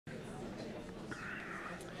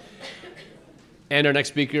And our next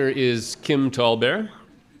speaker is Kim TallBear.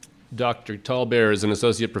 Dr. TallBear is an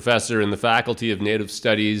associate professor in the Faculty of Native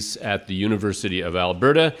Studies at the University of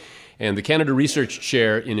Alberta and the Canada Research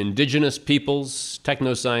Chair in Indigenous Peoples,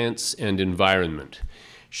 Technoscience, and Environment.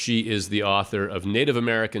 She is the author of Native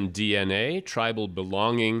American DNA, Tribal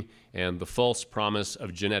Belonging, and the False Promise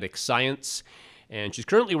of Genetic Science. And she's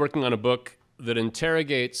currently working on a book that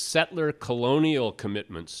interrogates settler colonial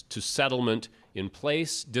commitments to settlement in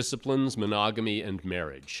place, disciplines, monogamy, and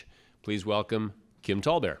marriage. Please welcome Kim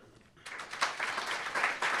TallBear.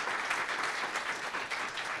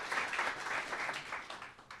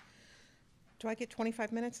 Do I get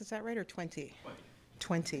 25 minutes? Is that right, or 20?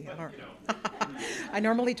 20. All right. I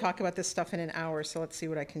normally talk about this stuff in an hour, so let's see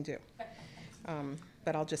what I can do.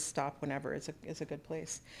 But I'll just stop whenever is a good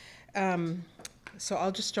place. So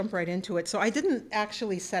I'll just jump right into it. So I didn't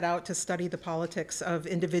actually set out to study the politics of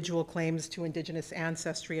individual claims to Indigenous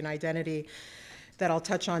ancestry and identity that I'll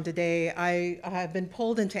touch on today. I have been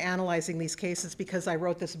pulled into analyzing these cases because I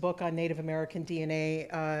wrote this book on Native American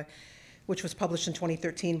DNA, which was published in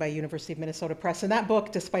 2013 by University of Minnesota Press. And that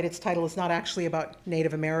book, despite its title, is not actually about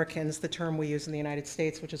Native Americans, the term we use in the United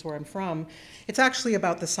States, which is where I'm from. It's actually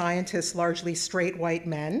about the scientists, largely straight white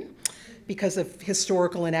men, because of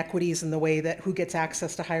historical inequities in the way that who gets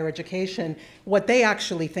access to higher education, what they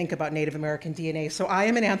actually think about Native American DNA. So I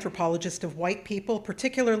am an anthropologist of white people,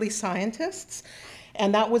 particularly scientists,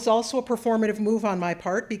 and that was also a performative move on my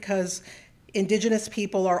part because Indigenous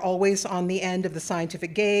people are always on the end of the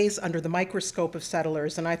scientific gaze under the microscope of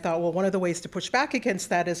settlers. And I thought, well, one of the ways to push back against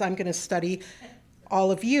that is I'm going to study all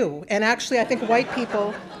of you. And actually, I think white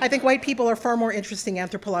people are far more interesting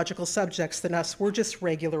anthropological subjects than us. We're just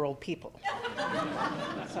regular old people.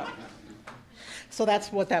 So that's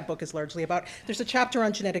what that book is largely about. There's a chapter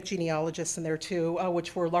on genetic genealogists in there too,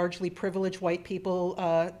 which were largely privileged white people.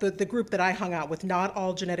 The group that I hung out with, not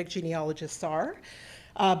all genetic genealogists are.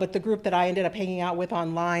 But the group that I ended up hanging out with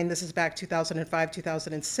online, this is back 2005,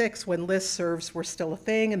 2006, when listservs were still a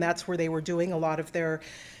thing, and that's where they were doing a lot of their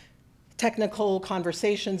technical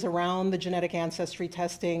conversations around the genetic ancestry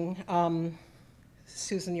testing.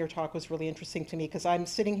 Susan, your talk was really interesting to me because I'm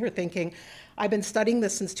sitting here thinking, I've been studying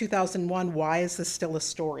this since 2001. Why is this still a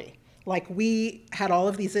story? Like, we had all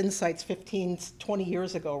of these insights 15, 20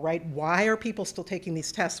 years ago, right? Why are people still taking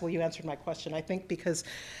these tests? Well, you answered my question. I think because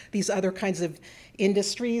these other kinds of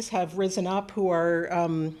industries have risen up who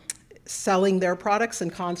are selling their products in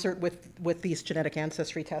concert with these genetic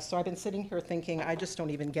ancestry tests. So I've been sitting here thinking, I just don't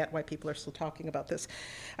even get why people are still talking about this.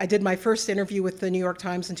 I did my first interview with the New York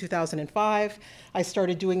Times in 2005. I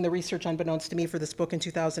started doing the research unbeknownst to me for this book in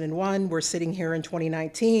 2001. We're sitting here in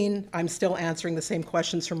 2019. I'm still answering the same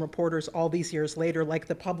questions from reporters all these years later. Like,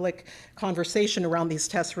 the public conversation around these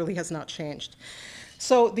tests really has not changed.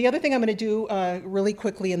 So the other thing I'm going to do really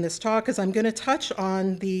quickly in this talk is I'm going to touch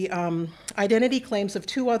on the identity claims of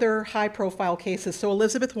two other high-profile cases. So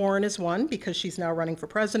Elizabeth Warren is one, because she's now running for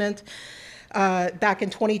president. Back in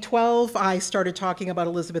 2012, I started talking about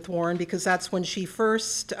Elizabeth Warren because that's when she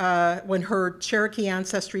first, when her Cherokee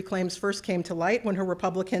ancestry claims first came to light, when her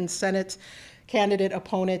Republican Senate candidate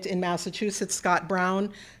opponent in Massachusetts, Scott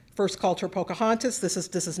Brown, first called her Pocahontas. This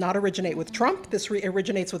does not originate with Trump. This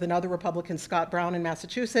originates with another Republican, Scott Brown, in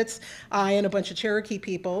Massachusetts. I and a bunch of Cherokee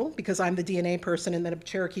people, because I'm the DNA person, and then a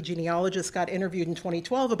Cherokee genealogist, got interviewed in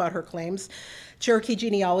 2012 about her claims. Cherokee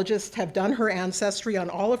genealogists have done her ancestry on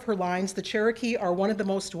all of her lines. The Cherokee are one of the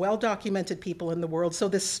most well-documented people in the world. So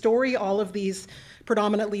this story all of these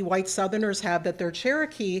predominantly white Southerners have that they're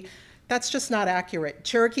Cherokee, that's just not accurate.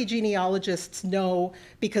 Cherokee genealogists know,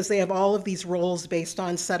 because they have all of these roles based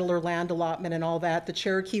on settler land allotment and all that, the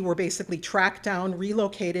Cherokee were basically tracked down,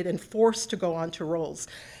 relocated, and forced to go onto rolls.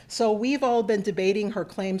 So we've all been debating her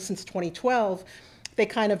claims since 2012. They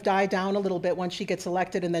kind of die down a little bit once she gets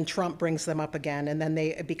elected, and then Trump brings them up again, and then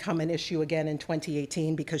they become an issue again in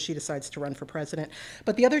 2018 because she decides to run for president.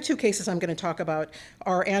 But the other two cases I'm going to talk about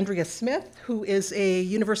are Andrea Smith, who is a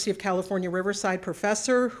University of California Riverside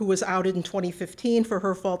professor who was outed in 2015 for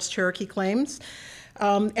her false Cherokee claims.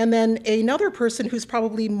 And then another person who's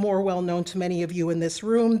probably more well known to many of you in this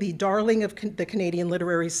room, the darling of the Canadian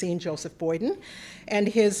literary scene, Joseph Boyden, and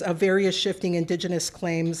his various shifting Indigenous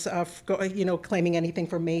claims, claiming anything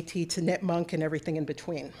from Métis to Nipmuc and everything in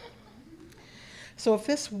between. So if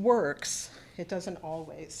this works, it doesn't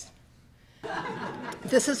always.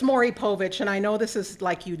 This is Maury Povich, and I know this is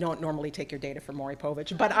like you don't normally take your data from Maury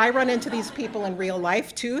Povich, but I run into these people in real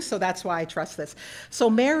life too, so that's why I trust this. So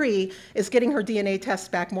Mary is getting her DNA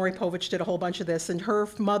test back. Maury Povich did a whole bunch of this, and her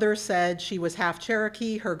mother said she was half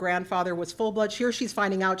Cherokee, her grandfather was full blood. Here she's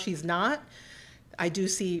finding out she's not. I do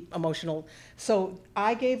see emotional. So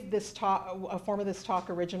I gave this talk, a form of this talk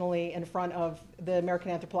originally in front of the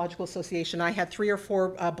American Anthropological Association. I had 3 or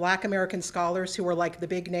 4 Black American scholars who were like the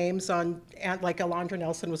big names on, like Alondra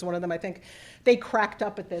Nelson was one of them, I think. They cracked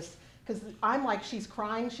up at this. Because I'm like, she's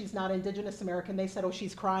crying, she's not Indigenous American. They said, oh,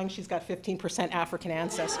 she's crying, she's got 15% African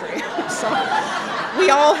ancestry. So we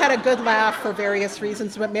all had a good laugh for various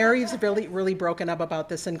reasons, but Mary's really broken up about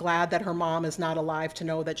this and glad that her mom is not alive to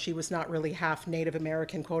know that she was not really half Native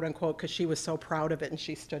American, quote unquote, because she was so proud of it and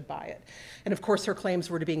she stood by it. And of course, her claims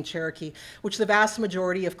were to being Cherokee, which the vast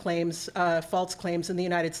majority of claims, false claims in the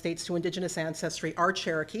United States to Indigenous ancestry are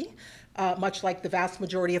Cherokee. Much like the vast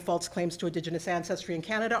majority of false claims to Indigenous ancestry in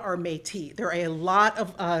Canada are Métis. There are a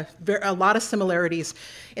lot of similarities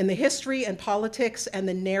in the history and politics and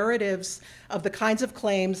the narratives of the kinds of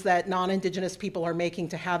claims that non-Indigenous people are making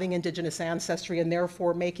to having Indigenous ancestry and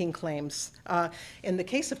therefore making claims. In the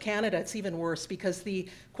case of Canada, it's even worse because the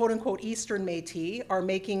quote-unquote Eastern Métis are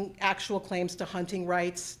making actual claims to hunting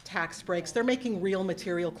rights, tax breaks. They're making real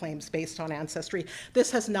material claims based on ancestry.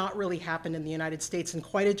 This has not really happened in the United States in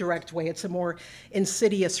quite a direct way. It's a more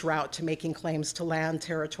insidious route to making claims to land,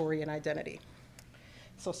 territory, and identity.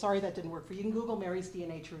 So sorry that didn't work for you. You can Google Mary's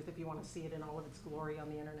DNA Truth if you want to see it in all of its glory on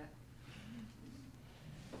the internet.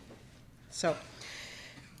 So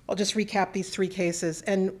I'll just recap these 3 cases.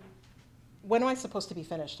 And when am I supposed to be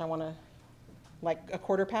finished? I want to, like a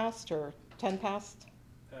quarter past or 10 past?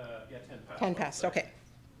 Yeah, 10 past. 10 past, okay.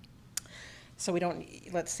 So we don't,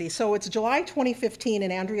 let's see. So it's July 2015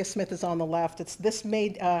 and Andrea Smith is on the left. This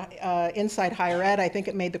made Inside Higher Ed. I think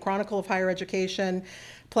it made the Chronicle of Higher Education,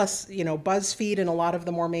 plus, you know, BuzzFeed and a lot of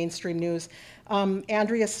the more mainstream news.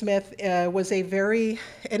 Andrea Smith was a very,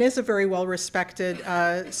 and is a very well-respected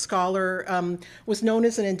scholar, was known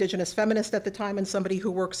as an Indigenous feminist at the time and somebody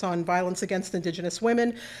who works on violence against Indigenous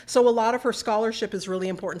women. So a lot of her scholarship is really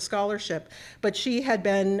important scholarship. But she had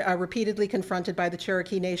been repeatedly confronted by the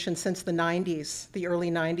Cherokee Nation since the 90s, the early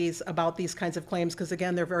 90s, about these kinds of claims, because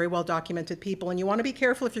again, they're very well-documented people. And you want to be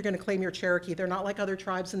careful if you're going to claim you're Cherokee. They're not like other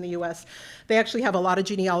tribes in the US. They actually have a lot of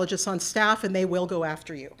genealogists on staff and they will go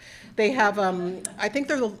after you. They have, I think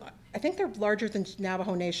they're larger than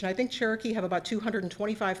Navajo Nation. I think Cherokee have about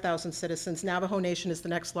 225,000 citizens. Navajo Nation is the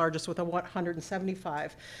next largest with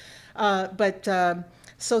 175.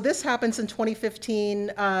 So this happens in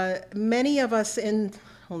 2015. Many of us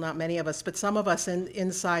well, not many of us, but some of us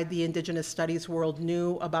inside the Indigenous studies world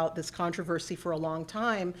knew about this controversy for a long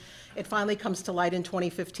time. It finally comes to light in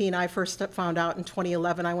 2015. I first found out in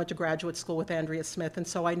 2011. I went to graduate school with Andrea Smith, and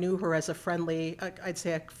so I knew her as a friendly, I'd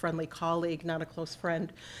say a friendly colleague, not a close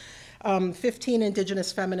friend. 15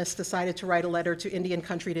 Indigenous feminists decided to write a letter to Indian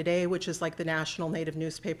Country Today, which is like the national Native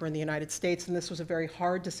newspaper in the United States, and this was a very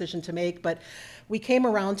hard decision to make, but we came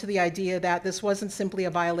around to the idea that this wasn't simply a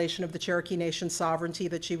violation of the Cherokee Nation's sovereignty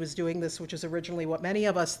that she was doing this, which is originally what many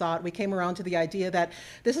of us thought. We came around to the idea that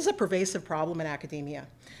this is a pervasive problem in academia,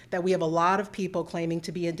 that we have a lot of people claiming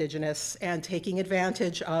to be Indigenous and taking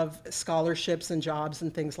advantage of scholarships and jobs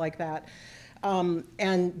and things like that.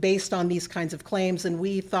 And based on these kinds of claims. And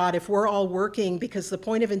we thought if we're all working, because the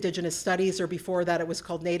point of Indigenous studies, or before that it was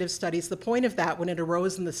called Native studies, the point of that when it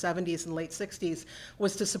arose in the 70s and late 60s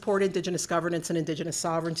was to support Indigenous governance and Indigenous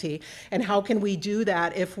sovereignty. And how can we do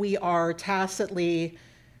that if we are tacitly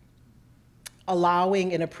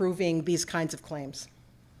allowing and approving these kinds of claims,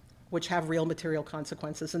 which have real material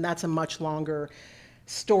consequences? And that's a much longer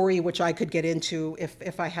story, which I could get into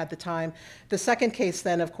if I had the time. The second case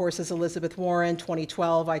then, of course, is Elizabeth Warren,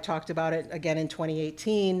 2012. I talked about it again in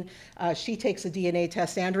 2018. She takes a DNA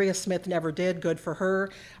test. Andrea Smith never did. Good for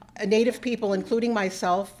her. Native people, including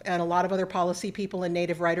myself and a lot of other policy people and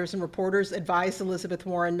Native writers and reporters, advised Elizabeth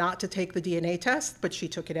Warren not to take the DNA test, but she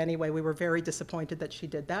took it anyway. We were very disappointed that she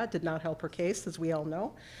did that. Did not help her case, as we all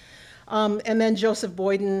know. And then Joseph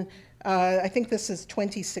Boyden, I think this is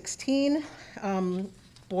 2016.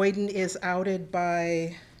 Boyden is outed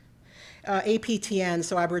by APTN,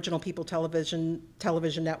 so Aboriginal People Television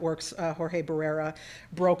Networks. Jorge Barrera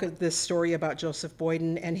broke this story about Joseph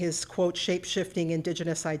Boyden and his, quote, shape-shifting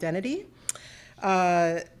Indigenous identity.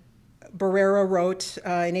 Barrera wrote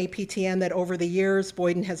in APTN that over the years,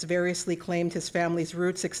 Boyden has variously claimed his family's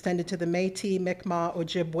roots extended to the Métis, Mi'kmaq,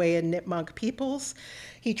 Ojibwe, and Nipmuc peoples.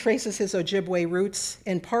 He traces his Ojibwe roots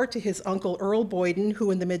in part to his uncle Earl Boyden,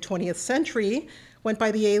 who in the mid-20th century went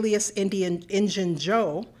by the alias Injun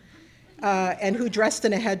Joe, and who dressed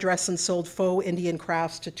in a headdress and sold faux Indian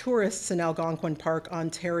crafts to tourists in Algonquin Park,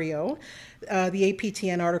 Ontario. The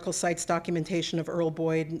APTN article cites documentation of Earl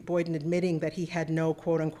Boyden admitting that he had no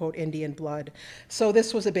quote-unquote Indian blood. So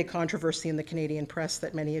this was a big controversy in the Canadian press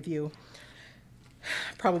that many of you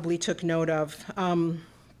probably took note of.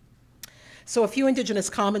 So a few Indigenous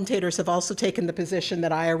commentators have also taken the position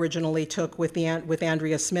that I originally took with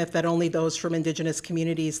Andrea Smith, that only those from Indigenous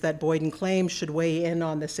communities that Boyden claims should weigh in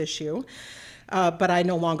on this issue. But I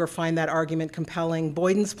no longer find that argument compelling.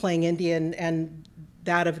 Boyden's playing Indian and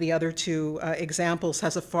that of the other two examples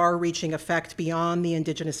has a far-reaching effect beyond the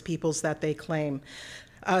Indigenous peoples that they claim.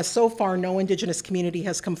 So far, no Indigenous community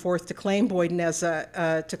has come forth to claim Boyden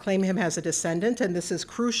to claim him as a descendant, and this is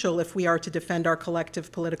crucial if we are to defend our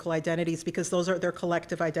collective political identities, because those are their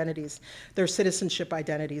collective identities, their citizenship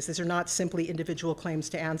identities. These are not simply individual claims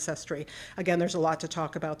to ancestry. Again, there's a lot to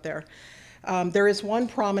talk about there. There is one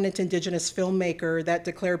prominent Indigenous filmmaker that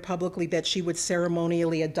declared publicly that she would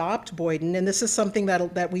ceremonially adopt Boyden, and this is something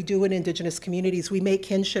that we do in Indigenous communities. We make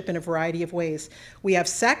kinship in a variety of ways. We have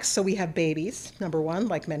sex, so we have babies, number one,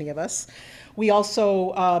 like many of us. We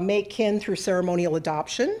also make kin through ceremonial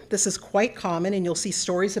adoption. This is quite common, and you'll see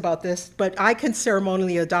stories about this, but I can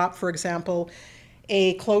ceremonially adopt, for example,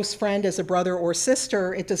 a close friend as a brother or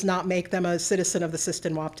sister. It does not make them a citizen of the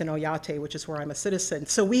Sistinwaptin Oyate, which is where I'm a citizen.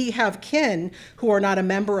 So we have kin who are not a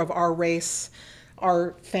member of our race,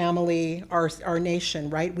 our family, our nation,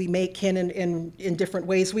 right? We make kin in different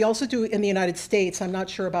ways. We also do in the United States, I'm not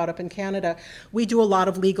sure about up in Canada, we do a lot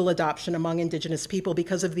of legal adoption among Indigenous people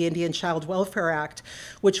because of the Indian Child Welfare Act,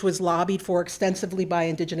 which was lobbied for extensively by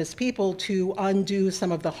Indigenous people to undo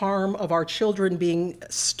some of the harm of our children being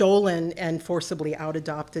stolen and forcibly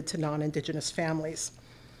out-adopted to non-Indigenous families.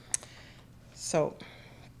 So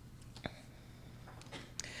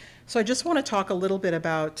I just want to talk a little bit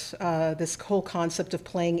about this whole concept of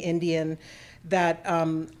playing Indian that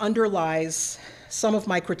underlies some of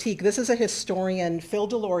my critique. This is a historian, Phil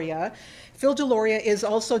Deloria. Phil Deloria is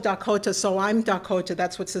also Dakota, so I'm Dakota.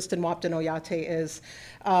 That's what Sistinwaptin Oyate is.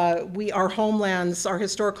 Our homelands, our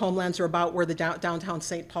historic homelands are about where the downtown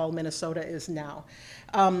St. Paul, Minnesota is now.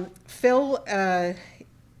 Phil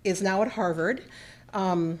is now at Harvard.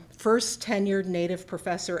 First tenured Native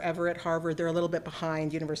professor ever at Harvard. They're a little bit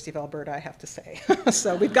behind University of Alberta, I have to say.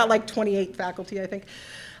 So we've got like 28 faculty, I think.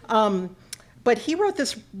 But he wrote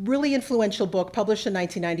this really influential book published in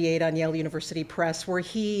 1998 on Yale University Press, where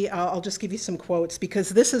he, I'll just give you some quotes, because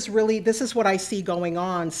this is what I see going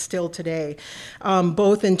on still today,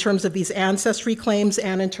 both in terms of these ancestry claims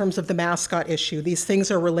and in terms of the mascot issue. These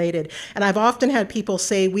things are related. And I've often had people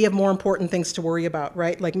say, we have more important things to worry about,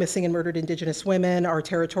 right? Like missing and murdered Indigenous women, our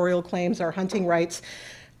territorial claims, our hunting rights.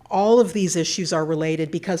 All of these issues are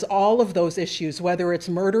related because all of those issues, whether it's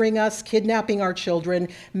murdering us, kidnapping our children,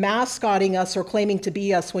 mascotting us, or claiming to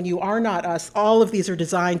be us when you are not us, all of these are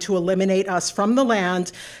designed to eliminate us from the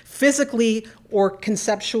land physically or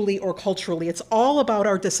conceptually or culturally. It's all about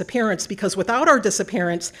our disappearance, because without our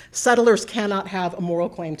disappearance, settlers cannot have a moral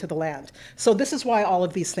claim to the land. So this is why all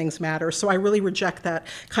of these things matter. So I really reject that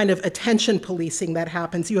kind of attention policing that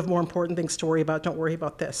happens. You have more important things to worry about, don't worry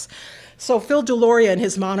about this. So Phil Deloria, in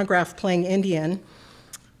his monograph, Playing Indian,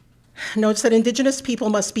 notes that Indigenous people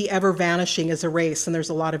must be ever vanishing as a race, and there's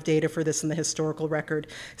a lot of data for this in the historical record,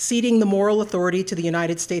 ceding the moral authority to the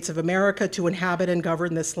United States of America to inhabit and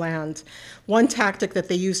govern this land. One tactic that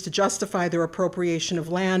they use to justify their appropriation of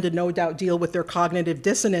land and no doubt deal with their cognitive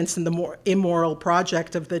dissonance in the more immoral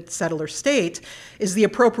project of the settler state is the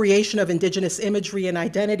appropriation of Indigenous imagery and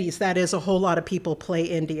identities. That is, a whole lot of people play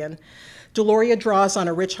Indian. Deloria draws on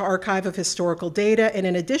a rich archive of historical data, and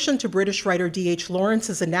in addition to British writer D.H.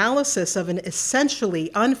 Lawrence's analysis of an essentially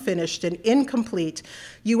unfinished and incomplete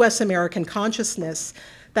U.S.-American consciousness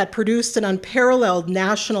that produced an unparalleled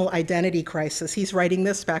national identity crisis. He's writing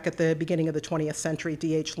this back at the beginning of the 20th century,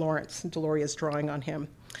 D.H. Lawrence, and Deloria's drawing on him.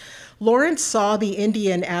 Lawrence saw the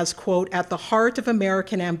Indian as, quote, at the heart of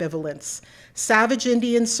American ambivalence. Savage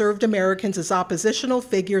Indians served Americans as oppositional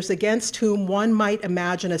figures against whom one might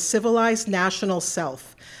imagine a civilized national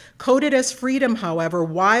self. Coded as freedom, however,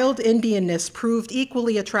 wild Indianness proved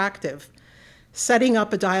equally attractive, setting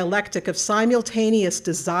up a dialectic of simultaneous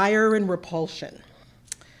desire and repulsion.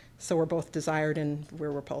 So we're both desired and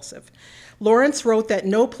we're repulsive. Lawrence wrote that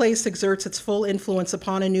no place exerts its full influence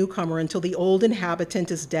upon a newcomer until the old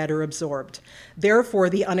inhabitant is dead or absorbed. Therefore,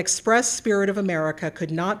 the unexpressed spirit of America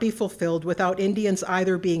could not be fulfilled without Indians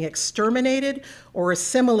either being exterminated or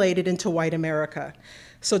assimilated into white America.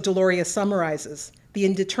 So Deloria summarizes, the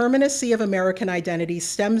indeterminacy of American identity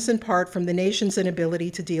stems in part from the nation's inability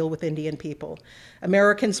to deal with Indian people.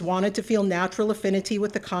 Americans wanted to feel natural affinity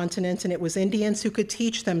with the continent, and it was Indians who could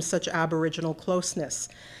teach them such aboriginal closeness.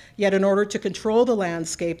 Yet in order to control the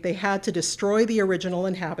landscape, they had to destroy the original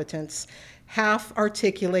inhabitants.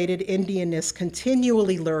 Half-articulated Indianness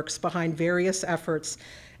continually lurks behind various efforts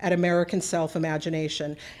at American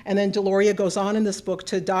self-imagination. And then Deloria goes on in this book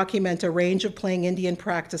to document a range of playing Indian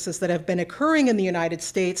practices that have been occurring in the United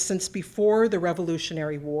States since before the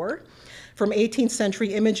Revolutionary War. From 18th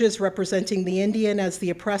century images representing the Indian as the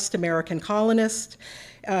oppressed American colonist,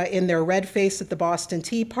 in their red face at the Boston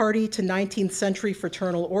Tea Party, to 19th century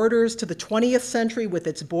fraternal orders, to the 20th century with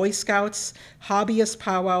its Boy Scouts, hobbyist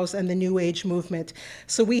powwows, and the New Age movement.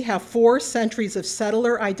 So we have 4 centuries of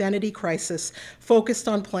settler identity crisis focused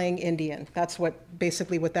on playing Indian. That's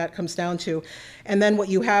basically what that comes down to. And then what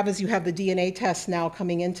you have is you have the DNA test now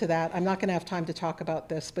coming into that. I'm not going to have time to talk about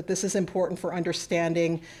this, but this is important for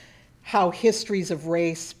understanding how histories of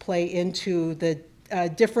race play into the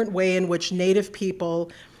different way in which Native people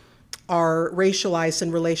are racialized in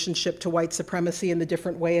relationship to white supremacy and the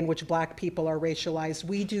different way in which Black people are racialized.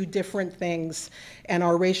 We do different things, and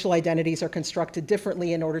our racial identities are constructed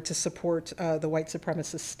differently in order to support the white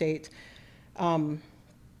supremacist state. I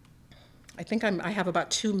think I have about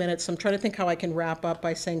 2 minutes, so I'm trying to think how I can wrap up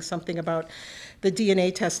by saying something about the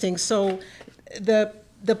DNA testing. So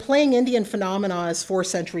the playing Indian phenomena is 4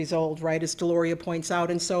 centuries old, right, as Deloria points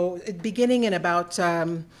out. And so beginning in about,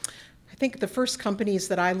 I think the first companies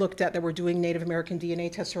that I looked at that were doing Native American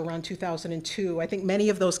DNA tests were around 2002. I think many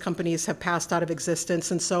of those companies have passed out of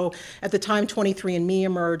existence. And so at the time 23andMe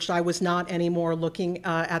emerged, I was not anymore looking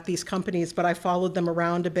at these companies, but I followed them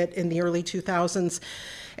around a bit in the early 2000s.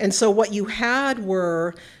 And so what you had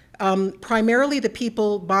were primarily the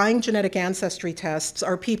people buying genetic ancestry tests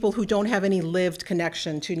are people who don't have any lived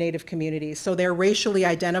connection to Native communities. So they're racially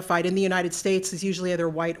identified in the United States as usually either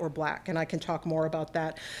white or Black, and I can talk more about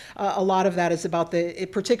that. A lot of that is about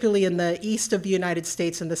particularly in the east of the United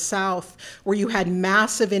States and the South, where you had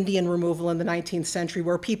massive Indian removal in the 19th century,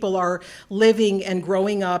 where people are living and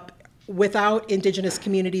growing up without Indigenous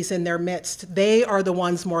communities in their midst. They are the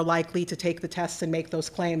ones more likely to take the tests and make those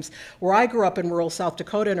claims. Where I grew up in rural South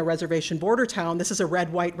Dakota in a reservation border town, this is a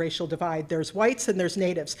red-white racial divide. There's whites and there's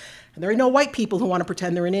natives. And there are no white people who want to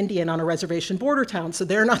pretend they're an Indian on a reservation border town, so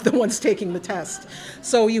they're not the ones taking the test.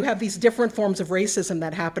 So you have these different forms of racism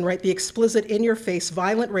that happen, right? The explicit, in-your-face,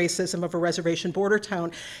 violent racism of a reservation border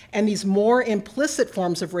town, and these more implicit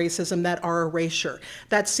forms of racism that are erasure,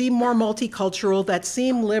 that seem more multicultural, that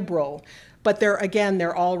seem liberal, but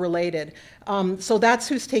they're all related. So that's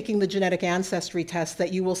who's taking the genetic ancestry test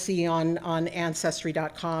that you will see on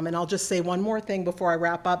Ancestry.com. And I'll just say one more thing before I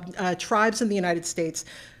wrap up. Tribes in the United States,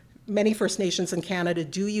 many First Nations in Canada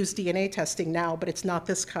do use DNA testing now, but it's not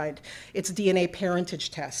this kind. It's DNA parentage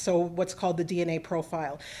tests, so what's called the DNA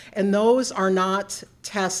profile. And those are not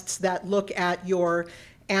tests that look at your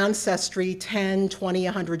ancestry 10, 20,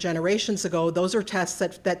 100 generations ago. Those are tests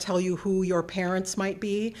that tell you who your parents might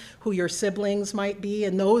be, who your siblings might be,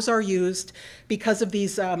 and those are used because of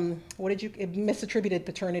these, misattributed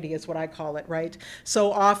paternity is what I call it, right? So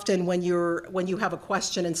often when you have a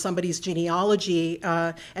question in somebody's genealogy,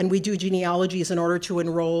 and we do genealogies in order to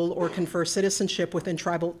enroll or confer citizenship within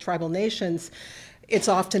tribal nations, it's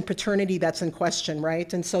often paternity that's in question,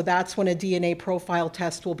 right? And so that's when a DNA profile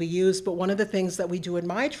test will be used. But one of the things that we do in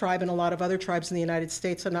my tribe and a lot of other tribes in the United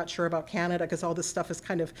States, I'm not sure about Canada because all this stuff is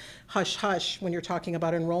kind of hush-hush when you're talking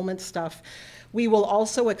about enrollment stuff. We will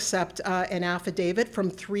also accept an affidavit from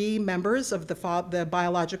 3 members of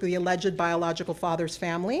the alleged biological father's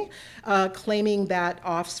family, claiming that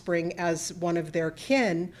offspring as one of their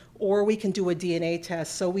kin, or we can do a DNA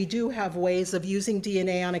test. So we do have ways of using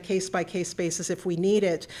DNA on a case-by-case basis if we need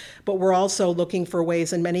it, but we're also looking for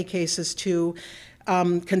ways in many cases to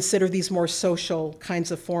consider these more social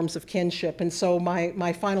kinds of forms of kinship. And so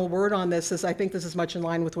my final word on this is I think this is much in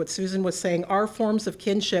line with what Susan was saying. Our forms of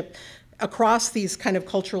kinship across these kind of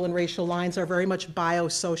cultural and racial lines are very much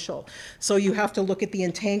biosocial. So you have to look at the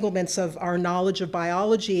entanglements of our knowledge of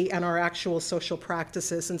biology and our actual social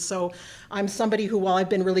practices. And so I'm somebody who, while I've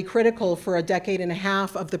been really critical for a decade and a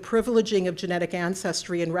half of the privileging of genetic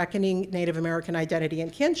ancestry and reckoning Native American identity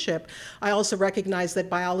and kinship, I also recognize that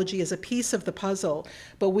biology is a piece of the puzzle,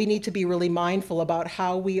 but we need to be really mindful about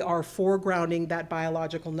how we are foregrounding that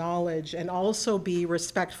biological knowledge and also be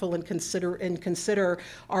respectful and consider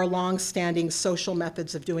our long-standing social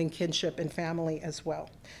methods of doing kinship and family as well.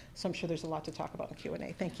 So I'm sure there's a lot to talk about in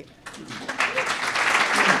Q&A. Thank you.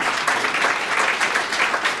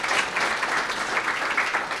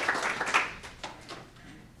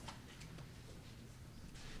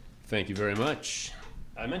 Thank you very much.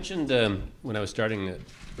 I mentioned when I was starting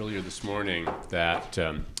earlier this morning that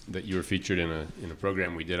that you were featured in a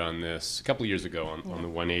program we did on this a couple of years ago on the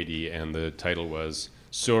 180, and the title was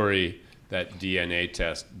 "Sorry, that DNA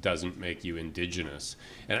test doesn't make you Indigenous.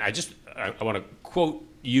 And I want to quote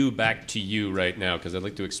you back to you right now, because I'd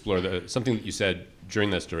like to explore something that you said during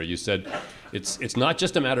that story. You said, it's not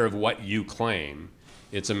just a matter of what you claim,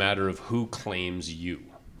 it's a matter of who claims you.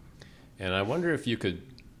 And I wonder if you could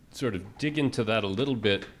sort of dig into that a little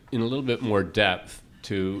bit, in a little bit more depth,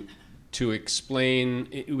 to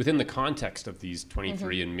explain, within the context of these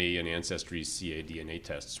 23andMe and Ancestry's cADNA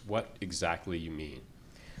tests, what exactly you mean.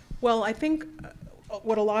 Well, I think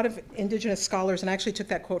what a lot of Indigenous scholars, and I actually took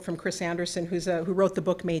that quote from Chris Anderson, who wrote the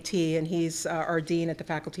book Métis, and he's our dean at the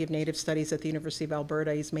Faculty of Native Studies at the University of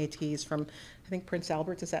Alberta. He's Métis from, I think, Prince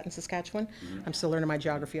Albert, is that in Saskatchewan? I'm still learning my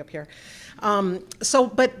geography up here.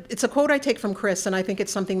 But it's a quote I take from Chris, and I think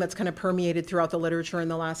it's something that's kind of permeated throughout the literature in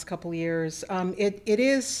the last couple years. It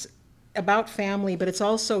is about family, but it's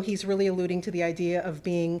also, he's really alluding to the idea of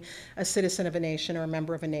being a citizen of a nation or a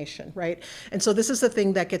member of a nation, right? And so this is the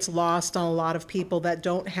thing that gets lost on a lot of people that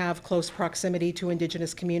don't have close proximity to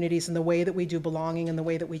Indigenous communities in the way that we do belonging and the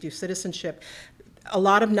way that we do citizenship. A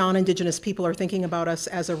lot of non-Indigenous people are thinking about us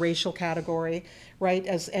as a racial category, right?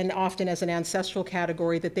 And often as an ancestral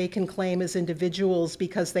category that they can claim as individuals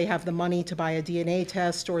because they have the money to buy a DNA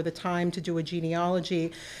test or the time to do a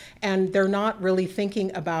genealogy. And they're not really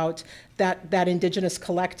thinking about that Indigenous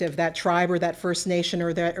collective, that tribe or that First Nation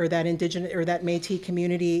or that Indigenous or that Métis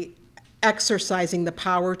community exercising the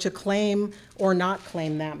power to claim or not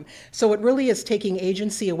claim them. So it really is taking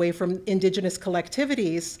agency away from Indigenous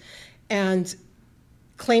collectivities and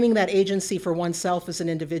claiming that agency for oneself as an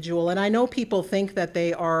individual. And I know people think that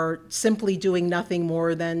they are simply doing nothing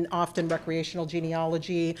more than often recreational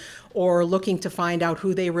genealogy or looking to find out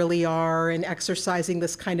who they really are and exercising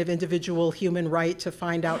this kind of individual human right to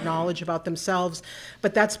find out knowledge about themselves.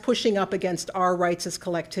 But that's pushing up against our rights as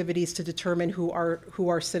collectivities to determine who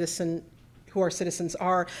our citizens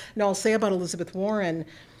are. And I'll say about Elizabeth Warren,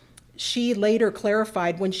 she later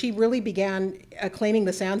clarified when she really began claiming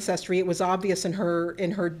this ancestry, it was obvious in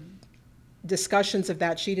her discussions of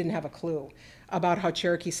that she didn't have a clue about how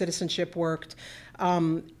Cherokee citizenship worked.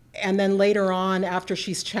 And then later on, after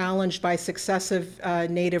she's challenged by successive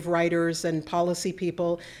Native writers and policy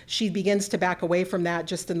people, she begins to back away from that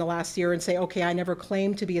just in the last year and say, okay, I never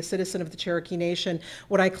claimed to be a citizen of the Cherokee Nation.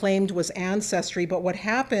 What I claimed was ancestry. But what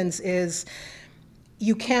happens is,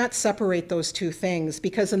 you can't separate those two things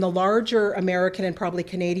because in the larger American and probably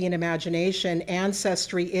Canadian imagination,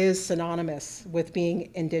 ancestry is synonymous with being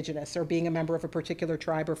Indigenous or being a member of a particular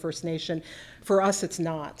tribe or First Nation. For us, it's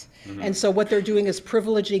not. And so what they're doing is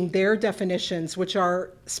privileging their definitions, which are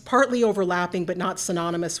partly overlapping but not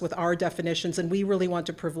synonymous with our definitions, and we really want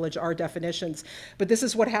to privilege our definitions. But this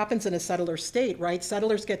is what happens in a settler state, right?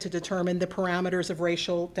 Settlers get to determine the parameters of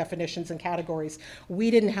racial definitions and categories. We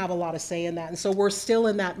didn't have a lot of say in that, and so we're still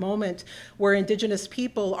in that moment where Indigenous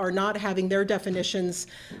people are not having their definitions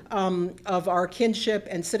of our kinship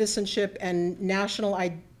and citizenship and national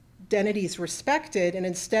identities respected, and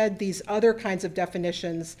instead these other kinds of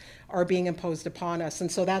definitions are being imposed upon us. And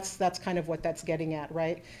so that's kind of what that's getting at,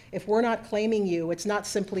 right? If we're not claiming you, it's not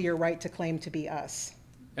simply your right to claim to be us.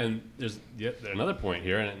 And there's another point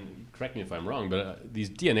here, and correct me if I'm wrong, but these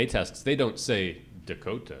DNA tests, they don't say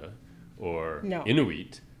Dakota or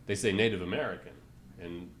Inuit, they say Native American.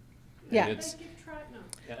 And it's,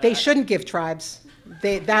 they shouldn't give tribes.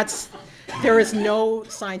 There is no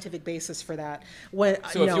scientific basis for that.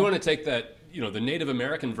 So if you want to take that, the Native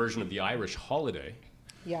American version of the Irish holiday,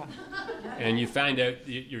 and you find out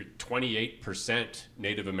you're 28%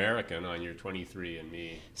 Native American on your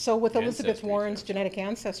 23andMe. So with Elizabeth Warren's genetic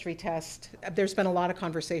ancestry test, there's been a lot of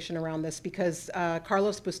conversation around this because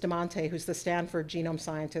Carlos Bustamante, who's the Stanford genome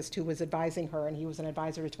scientist who was advising her, and he was an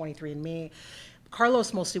advisor to 23andMe,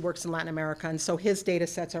 Carlos mostly works in Latin America, and so his data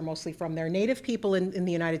sets are mostly from there. Native people in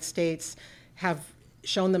the United States have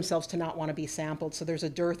shown themselves to not want to be sampled, so there's a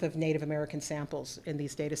dearth of Native American samples in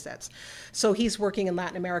these data sets. So he's working in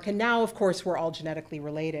Latin America. Now, of course, we're all genetically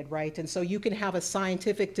related, right? And so you can have a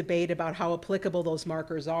scientific debate about how applicable those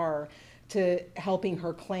markers are to helping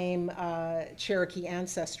her claim Cherokee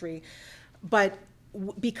ancestry. But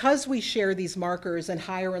because we share these markers and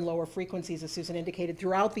higher and lower frequencies, as Susan indicated,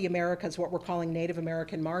 throughout the Americas, what we're calling Native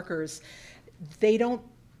American markers, they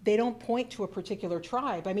don't point to a particular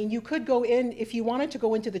tribe. I mean, you could go in, if you wanted to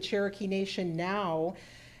go into the Cherokee Nation now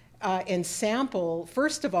and sample,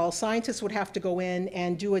 first of all, scientists would have to go in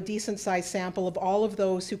and do a decent sized sample of all of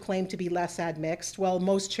those who claim to be less admixed. Well,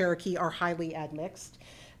 most Cherokee are highly admixed.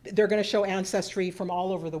 They're going to show ancestry from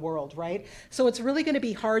all over the world, right? So it's really going to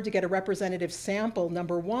be hard to get a representative sample,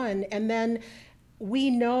 number one. And then we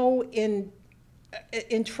know in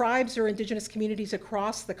in tribes or indigenous communities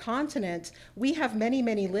across the continent, we have many,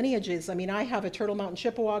 many lineages. I mean, I have a Turtle Mountain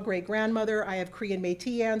Chippewa great-grandmother, I have Cree and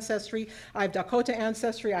Métis ancestry, I have Dakota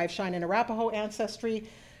ancestry, I have Cheyenne and Arapaho ancestry.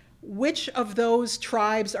 Which of those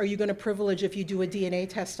tribes are you going to privilege if you do a DNA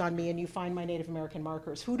test on me and you find my Native American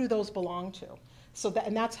markers? Who do those belong to? So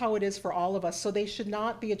and that's how it is for all of us. So they should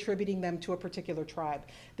not be attributing them to a particular tribe.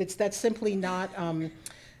 That's simply not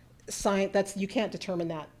science. You can't determine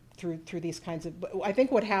that through these kinds of. I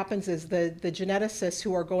think what happens is the geneticists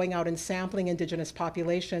who are going out and sampling indigenous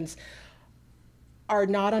populations are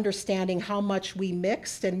not understanding how much we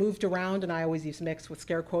mixed and moved around, and I always use mixed with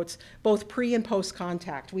scare quotes, both pre and post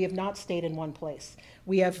contact. We have not stayed in one place.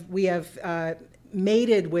 We have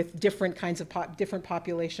mated with different kinds of different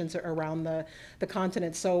populations around the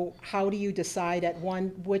continent. So how do you decide at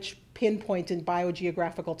which pinpoint in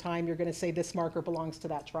biogeographical time you're going to say this marker belongs to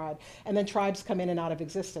that tribe? And then tribes come in and out of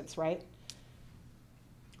existence, right?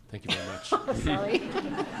 Thank you very much. Sorry.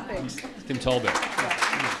 Thanks. Tim TallBear.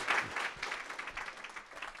 Yeah.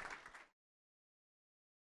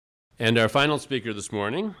 And our final speaker this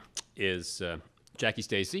morning is Jackie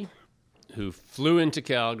Stacey, who flew into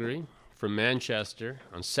Calgary from Manchester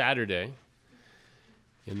on Saturday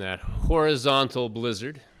in that horizontal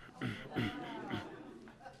blizzard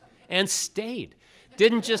and stayed.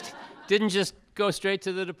 Didn't just go straight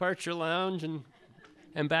to the departure lounge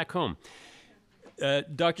and back home.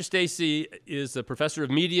 Dr. Stacey is a professor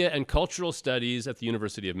of media and cultural studies at the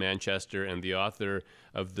University of Manchester and the author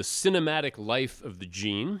of The Cinematic Life of the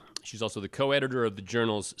Gene. She's also the co-editor of the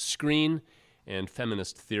journals Screen and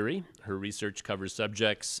Feminist Theory. Her research covers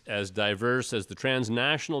subjects as diverse as the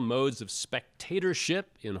transnational modes of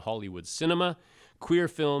spectatorship in Hollywood cinema, queer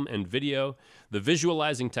film and video, the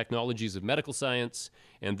visualizing technologies of medical science,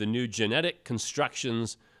 and the new genetic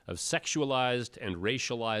constructions of sexualized and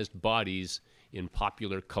racialized bodies in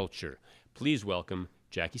popular culture. Please welcome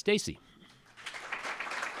Jackie Stacey.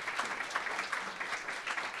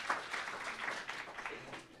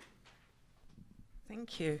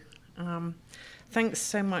 Thank you. Thanks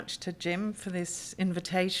so much to Jim for this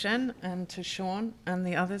invitation and to Sean and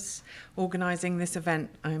the others organising this event.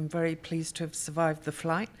 I'm very pleased to have survived the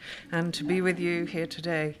flight and to be with you here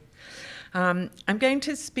today. I'm going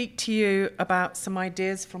to speak to you about some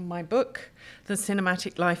ideas from my book, The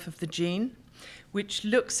Cinematic Life of the Gene, which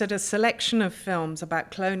looks at a selection of films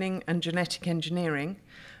about cloning and genetic engineering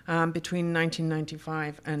between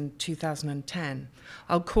 1995 and 2010.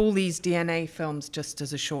 I'll call these DNA films just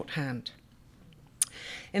as a shorthand.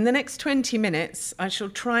 In the next 20 minutes, I shall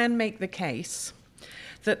try and make the case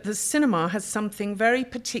that the cinema has something very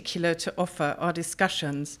particular to offer our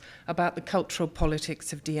discussions about the cultural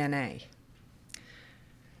politics of DNA.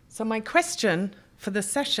 So my question for the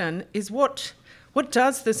session is what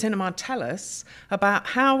does the cinema tell us about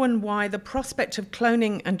how and why the prospect of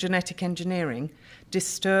cloning and genetic engineering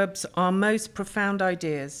disturbs our most profound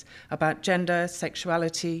ideas about gender,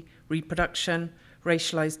 sexuality, reproduction,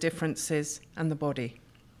 racialized differences, and the body?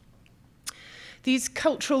 These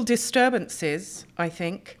cultural disturbances, I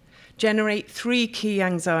think, generate three key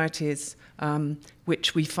anxieties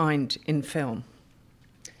which we find in film.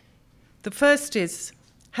 The first is,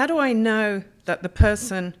 how do I know that the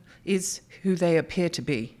person is who they appear to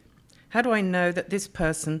be? How do I know that this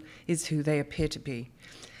person is who they appear to be?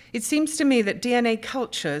 It seems to me that DNA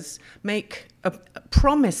cultures make a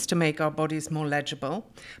promise to make our bodies more legible,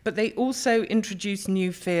 but they also introduce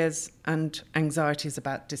new fears and anxieties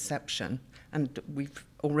about deception. And we've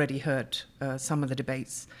already heard some of the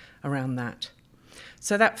debates around that.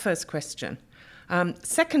 So that first question.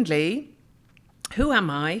 Secondly, who am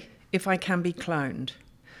I if I can be cloned?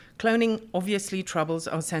 Cloning obviously troubles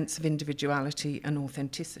our sense of individuality and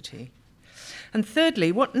authenticity. And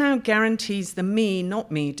thirdly, what now guarantees the me,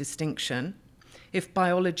 not me distinction if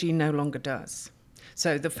biology no longer does?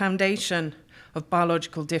 So the foundation of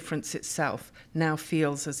biological difference itself now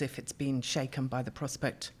feels as if it's been shaken by the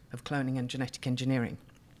prospect of cloning and genetic engineering.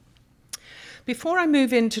 Before I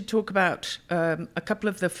move in to talk about a couple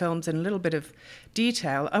of the films in a little bit of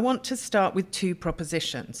detail, I want to start with two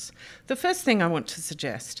propositions. The first thing I want to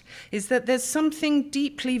suggest is that there's something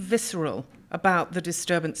deeply visceral about the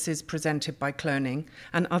disturbances presented by cloning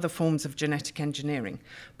and other forms of genetic engineering,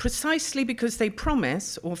 precisely because they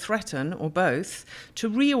promise, or threaten, or both, to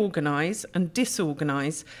reorganize and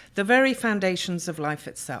disorganize the very foundations of life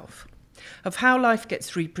itself, of how life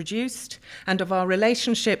gets reproduced, and of our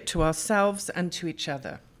relationship to ourselves and to each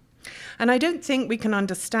other. And I don't think we can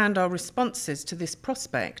understand our responses to this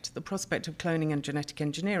prospect, the prospect of cloning and genetic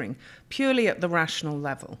engineering, purely at the rational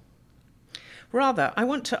level. Rather, I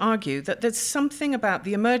want to argue that there's something about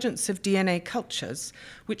the emergence of DNA cultures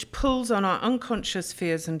which pulls on our unconscious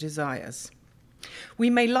fears and desires. We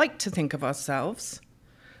may like to think of ourselves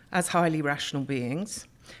as highly rational beings,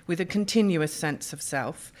 with a continuous sense of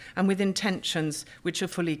self and with intentions which are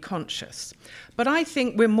fully conscious. But I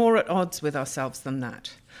think we're more at odds with ourselves than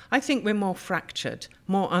that. I think we're more fractured,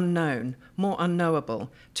 more unknown, more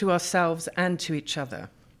unknowable to ourselves and to each other.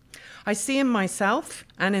 I see in myself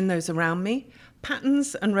and in those around me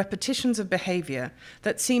patterns and repetitions of behavior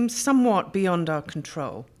that seem somewhat beyond our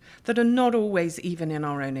control, that are not always even in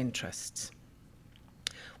our own interests.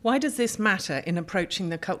 Why does this matter in approaching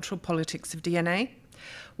the cultural politics of DNA?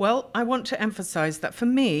 Well, I want to emphasize that for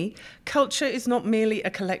me, culture is not merely a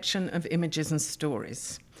collection of images and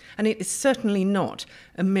stories, and it is certainly not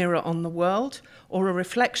a mirror on the world or a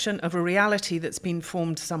reflection of a reality that's been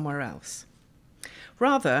formed somewhere else.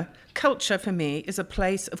 Rather, culture for me is a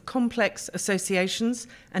place of complex associations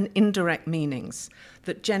and indirect meanings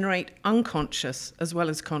that generate unconscious as well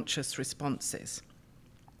as conscious responses.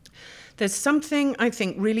 There's something, I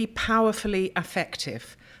think, really powerfully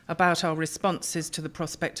affective about our responses to the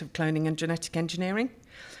prospect of cloning and genetic engineering.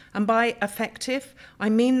 And by affective, I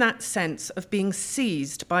mean that sense of being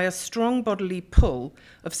seized by a strong bodily pull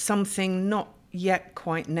of something not yet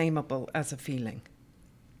quite nameable as a feeling.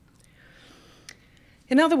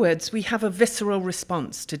 In other words, we have a visceral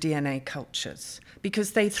response to DNA cultures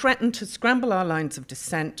because they threaten to scramble our lines of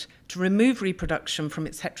descent, to remove reproduction from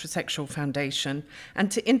its heterosexual foundation,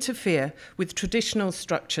 and to interfere with traditional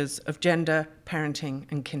structures of gender, parenting,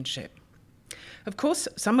 and kinship. Of course,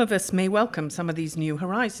 some of us may welcome some of these new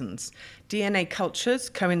horizons. DNA cultures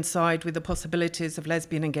coincide with the possibilities of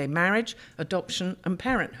lesbian and gay marriage, adoption, and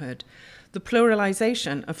parenthood, the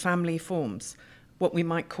pluralization of family forms, what we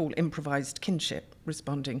might call improvised kinship,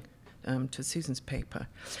 responding to Susan's paper,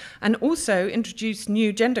 and also introduce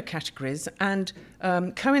new gender categories and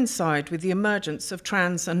coincide with the emergence of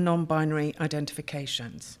trans and non-binary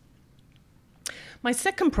identifications. My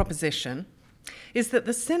second proposition is that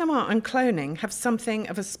the cinema and cloning have something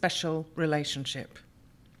of a special relationship.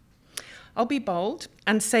 I'll be bold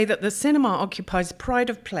and say that the cinema occupies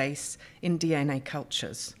pride of place in DNA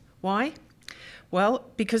cultures. Why? Well,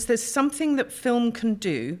 because there's something that film can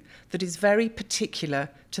do that is very particular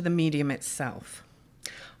to the medium itself.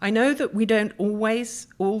 I know that we don't always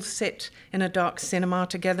all sit in a dark cinema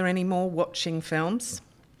together anymore watching films.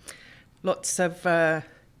 Lots of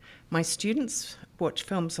my students watch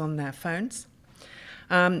films on their phones.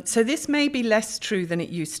 So this may be less true than it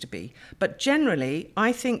used to be, but generally,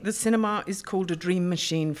 I think the cinema is called a dream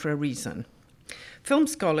machine for a reason. Film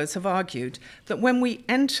scholars have argued that when we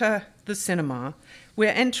enter the cinema, we're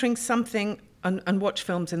entering something, and watch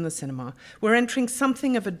films in the cinema, we're entering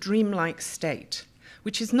something of a dreamlike state,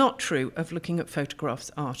 which is not true of looking at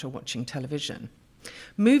photographs, art, or watching television.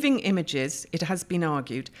 Moving images, it has been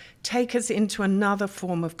argued, take us into another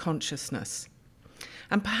form of consciousness,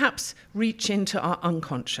 and perhaps reach into our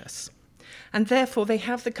unconscious. And therefore, they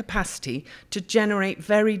have the capacity to generate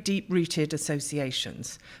very deep-rooted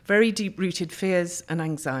associations, very deep-rooted fears and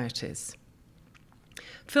anxieties.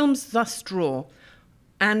 Films thus draw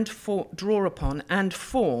upon and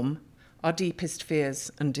form our deepest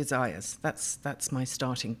fears and desires. That's my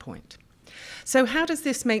starting point. So how does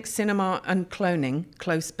this make cinema and cloning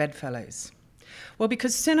close bedfellows? Well,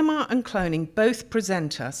 because cinema and cloning both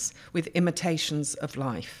present us with imitations of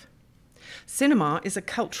life. Cinema is a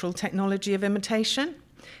cultural technology of imitation,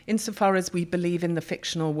 insofar as we believe in the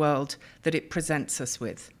fictional world that it presents us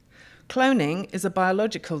with. Cloning is a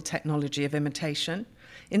biological technology of imitation,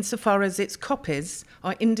 insofar as its copies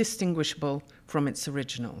are indistinguishable from its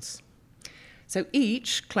originals. So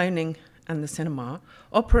each, cloning and the cinema,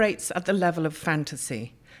 operates at the level of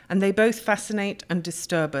fantasy, and they both fascinate and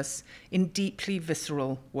disturb us in deeply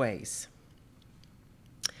visceral ways.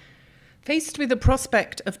 Faced with the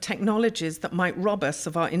prospect of technologies that might rob us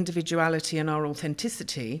of our individuality and our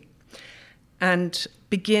authenticity, faced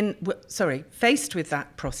with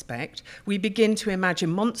that prospect, we begin to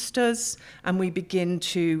imagine monsters and we begin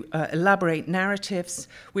to elaborate narratives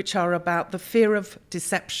which are about the fear of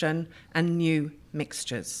deception and new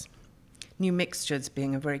mixtures. New mixtures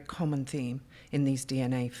being a very common theme in these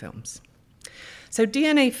DNA films. So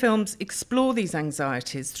DNA films explore these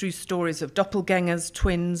anxieties through stories of doppelgangers,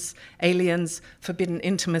 twins, aliens, forbidden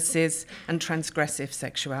intimacies, and transgressive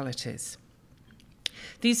sexualities.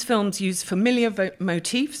 These films use familiar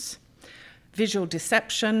motifs, visual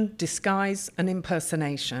deception, disguise, and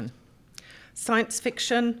impersonation. Science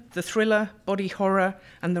fiction, the thriller, body horror,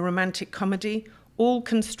 and the romantic comedy all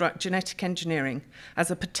construct genetic engineering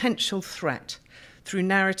as a potential threat through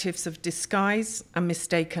narratives of disguise and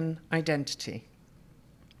mistaken identity.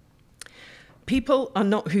 People are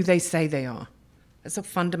not who they say they are. It's a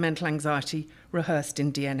fundamental anxiety rehearsed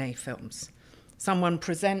in DNA films. Someone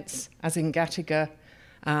presents as in Gattaca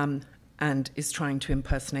and is trying to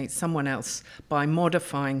impersonate someone else by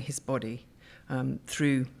modifying his body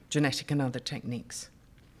through genetic and other techniques.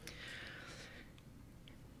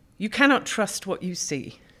 You cannot trust what you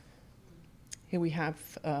see. Here we have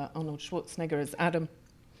Arnold Schwarzenegger as Adam,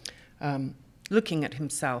 looking at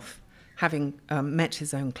himself, having met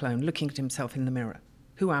his own clone, looking at himself in the mirror.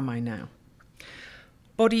 Who am I now?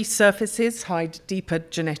 Body surfaces hide deeper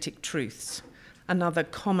genetic truths, another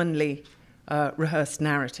commonly rehearsed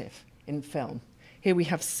narrative in film. Here we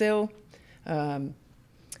have Syl,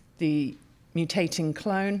 the mutating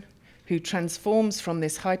clone, who transforms from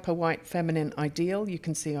this hyper-white feminine ideal, you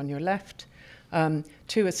can see on your left,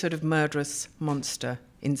 to a sort of murderous monster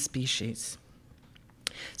in species.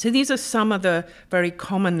 So these are some of the very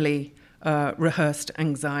commonly rehearsed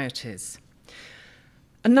anxieties.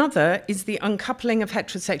 Another is the uncoupling of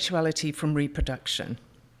heterosexuality from reproduction.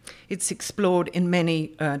 It's explored in many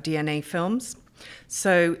DNA films.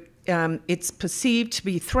 So it's perceived to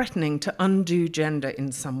be threatening to undo gender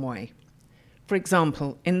in some way. For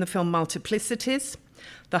example, in the film Multiplicities,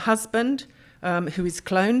 the husband, who is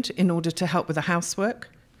cloned in order to help with the housework,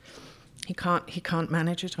 he can't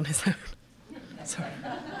manage it on his own. Sorry.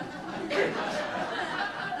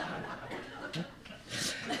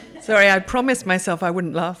 Sorry, I promised myself I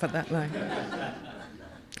wouldn't laugh at that line.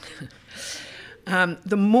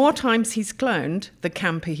 The more times he's cloned, the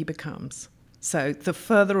camper he becomes. So the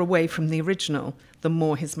further away from the original, the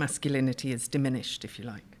more his masculinity is diminished, if you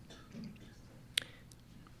like.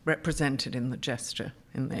 Represented in the gesture,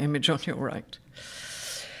 in the image on your right.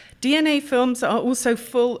 DNA films are also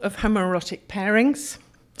full of homoerotic pairings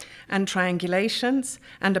and triangulations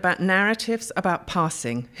and about narratives about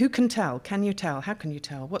passing. Who can tell? Can you tell? How can you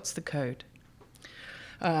tell? What's the code?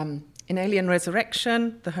 In Alien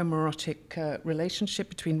Resurrection, the homoerotic relationship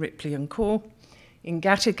between Ripley and Core. In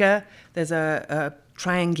Gattaca, there's a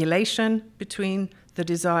triangulation between the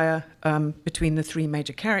desire between the three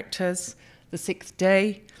major characters. The Sixth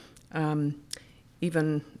Day,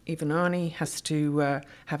 even Arnie has to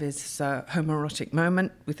have his homoerotic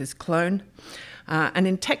moment with his clone. And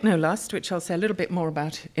in Technolust, which I'll say a little bit more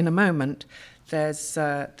about in a moment, there's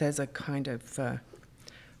a kind of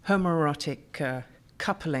homoerotic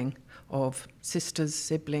coupling of sisters,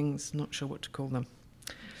 siblings, not sure what to call them.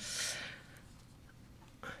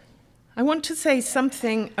 I want to say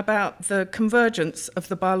something about the convergence of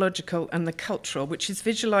the biological and the cultural, which is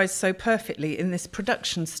visualized so perfectly in this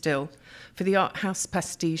production still for the art house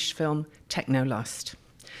pastiche film Technolust.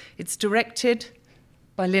 It's directed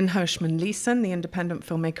by Lynn Hirschman Leeson, the independent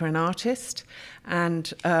filmmaker and artist,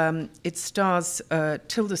 and it stars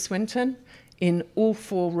Tilda Swinton in all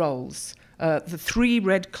four roles. The three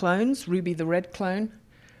red clones, Ruby the red clone,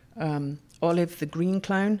 Olive the green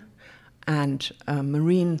clone, and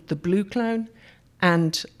Marine the blue clone,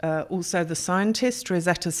 and also the scientist,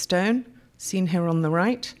 Rosetta Stone, seen here on the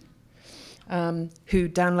right, who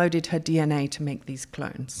downloaded her DNA to make these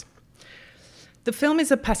clones. The film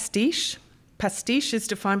is a pastiche. Pastiche is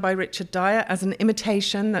defined by Richard Dyer as an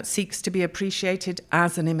imitation that seeks to be appreciated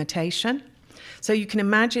as an imitation. So you can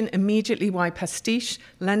imagine immediately why pastiche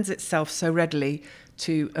lends itself so readily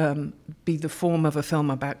to be the form of a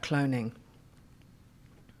film about cloning.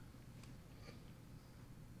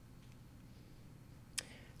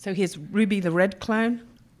 So here's Ruby the red clone.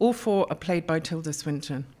 All four are played by Tilda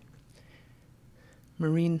Swinton.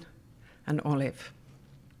 Marine and Olive.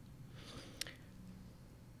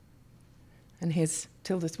 And here's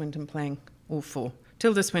Tilda Swinton playing all four.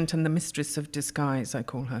 Tilda Swinton, the mistress of disguise, I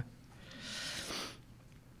call her.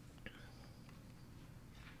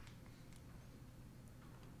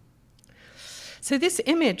 So this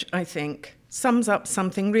image, I think, sums up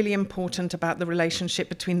something really important about the relationship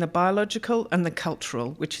between the biological and the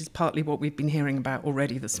cultural, which is partly what we've been hearing about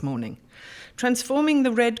already this morning. Transforming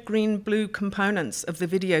the red, green, blue components of the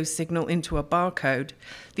video signal into a barcode,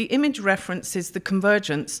 the image references the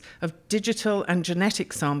convergence of digital and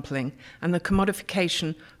genetic sampling and the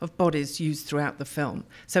commodification of bodies used throughout the film.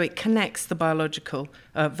 So it connects the biological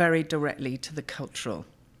very directly to the cultural.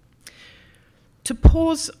 To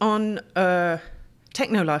pause on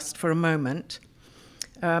Technolust for a moment,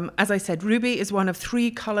 as I said, Ruby is one of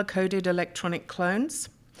 3 color-coded electronic clones,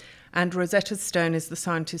 and Rosetta Stone is the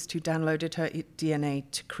scientist who downloaded her DNA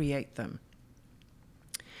to create them.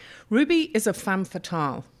 Ruby is a femme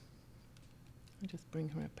fatale. I'll just bring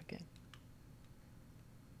her up again.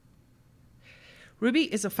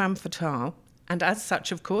 Ruby is a femme fatale, and as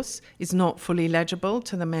such, of course, is not fully legible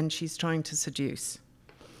to the men she's trying to seduce.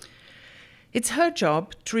 It's her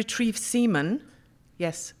job to retrieve semen,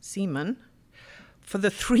 yes, semen, for the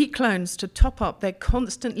 3 clones to top up their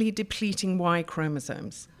constantly depleting Y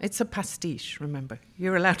chromosomes. It's a pastiche, remember.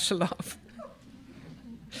 You're allowed to laugh.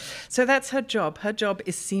 So that's her job. Her job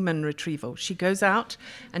is semen retrieval. She goes out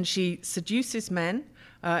and she seduces men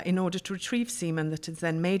in order to retrieve semen that is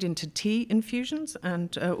then made into tea infusions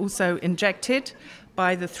and also injected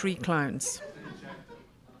by the 3 clones.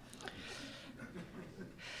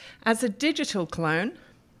 As a digital clone,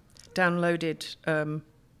 downloaded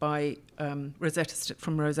by from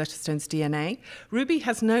Rosetta Stone's DNA, Ruby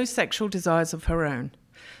has no sexual desires of her own.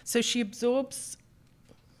 So she absorbs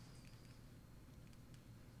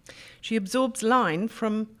line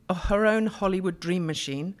from her own Hollywood dream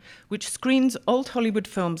machine, which screens old Hollywood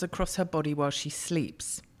films across her body while she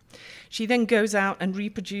sleeps. She then goes out and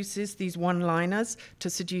reproduces these one-liners to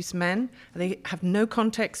seduce men. They have no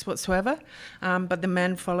context whatsoever, but the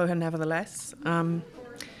men follow her nevertheless.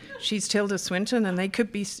 She's Tilda Swinton, and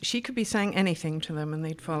she could be saying anything to them, and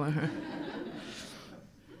they'd follow her.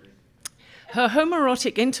 Her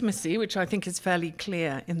homoerotic intimacy, which I think is fairly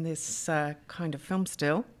clear in this kind of film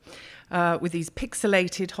still, with these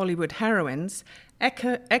pixelated Hollywood heroines,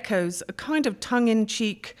 echoes a kind of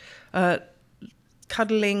tongue-in-cheek,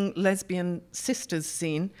 cuddling lesbian sisters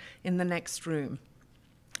scene in the next room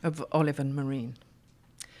of Olive and Marine.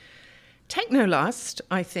 Technolust,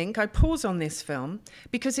 I think, I pause on this film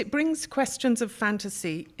because it brings questions of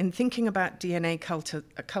fantasy in thinking about DNA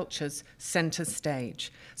cultures center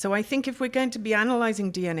stage. So I think if we're going to be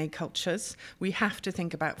analyzing DNA cultures, we have to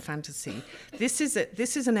think about fantasy. This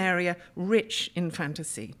is an area rich in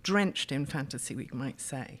fantasy, drenched in fantasy, we might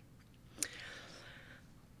say.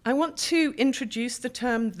 I want to introduce the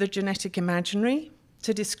term the genetic imaginary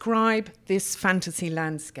to describe this fantasy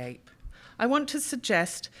landscape. I want to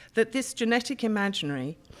suggest that this genetic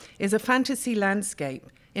imaginary is a fantasy landscape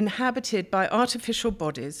inhabited by artificial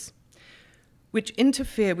bodies which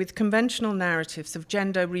interfere with conventional narratives of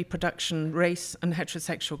gender, reproduction, race, and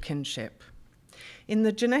heterosexual kinship. In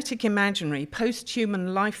the genetic imaginary,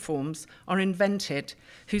 post-human life forms are invented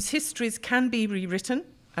whose histories can be rewritten,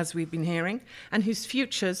 as we've been hearing, and whose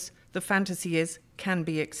futures, the fantasy is, can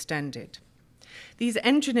be extended. These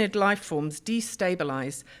engineered life forms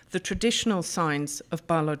destabilize the traditional signs of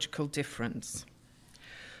biological difference.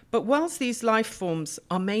 But whilst these life forms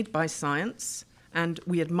are made by science, and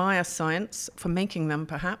we admire science for making them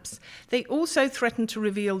perhaps, they also threaten to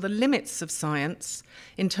reveal the limits of science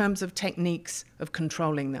in terms of techniques of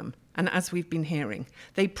controlling them. And as we've been hearing,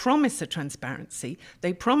 they promise a transparency,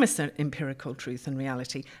 they promise an empirical truth and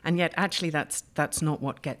reality, and yet actually that's not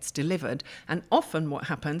what gets delivered. And often what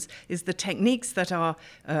happens is the techniques that are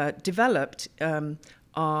developed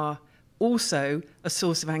are also a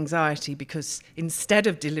source of anxiety because instead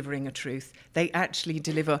of delivering a truth, they actually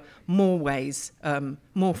deliver more ways,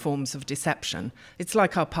 more forms of deception. It's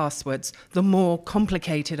like our passwords. The more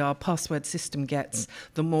complicated our password system gets,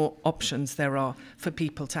 the more options there are for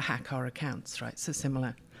people to hack our accounts, right? It's a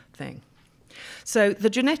similar thing. So the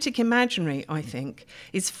genetic imaginary, I think,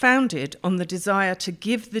 is founded on the desire to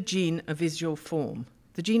give the gene a visual form.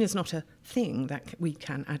 The gene is not a thing that we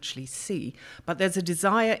can actually see, but there's a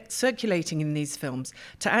desire circulating in these films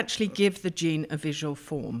to actually give the gene a visual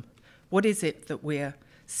form. What is it that we're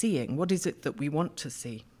seeing? What is it that we want to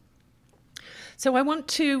see? So I want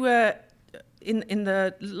to, in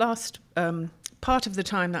the last part of the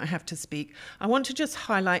time that I have to speak, I want to just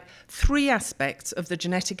highlight 3 aspects of the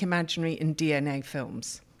genetic imaginary in DNA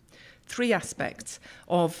films. 3 aspects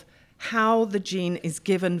of how the gene is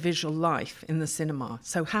given visual life in the cinema.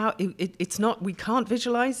 So how it's not, we can't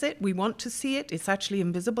visualize it, we want to see it, it's actually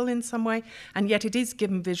invisible in some way, and yet it is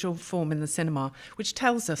given visual form in the cinema, which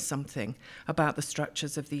tells us something about the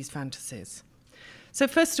structures of these fantasies. So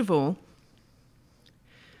first of all,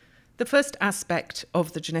 the first aspect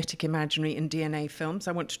of the genetic imaginary in DNA films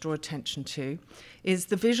I want to draw attention to is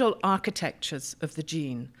the visual architectures of the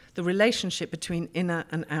gene, the relationship between inner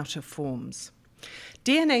and outer forms.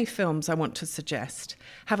 DNA films, I want to suggest,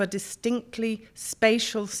 have a distinctly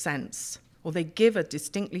spatial sense, or they give a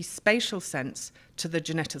distinctly spatial sense to the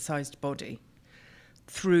geneticized body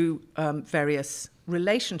through various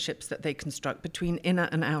relationships that they construct between inner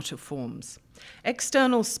and outer forms.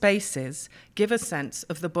 External spaces give a sense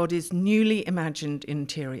of the body's newly imagined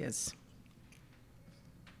interiors.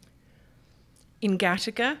 In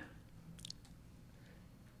Gattaca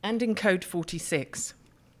and in Code 46,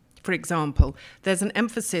 for example, there's an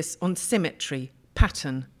emphasis on symmetry,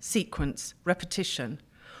 pattern, sequence, repetition,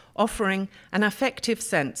 offering an affective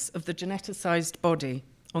sense of the geneticized body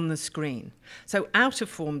on the screen. So outer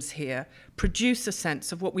forms here produce a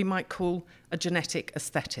sense of what we might call a genetic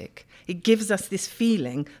aesthetic. It gives us this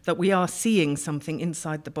feeling that we are seeing something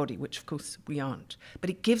inside the body, which of course we aren't. But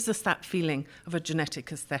it gives us that feeling of a genetic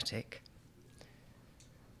aesthetic.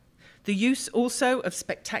 The use also of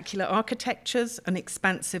spectacular architectures and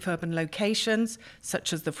expansive urban locations,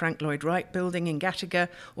 such as the Frank Lloyd Wright building in Gattaca,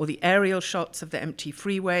 or the aerial shots of the empty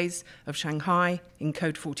freeways of Shanghai in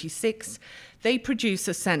Code 46, they produce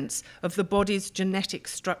a sense of the body's genetic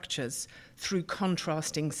structures through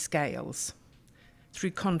contrasting scales. The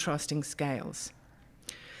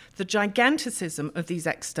giganticism of these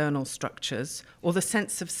external structures, or the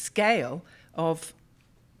sense of scale of,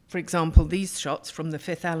 for example, these shots from The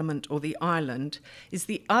Fifth Element or The Island, is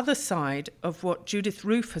the other side of what Judith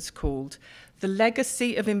Roof has called the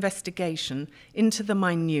legacy of investigation into the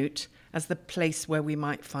minute as the place where we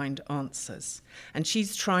might find answers. And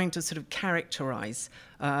she's trying to sort of characterize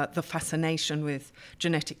the fascination with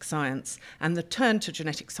genetic science and the turn to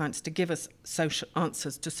genetic science to give us social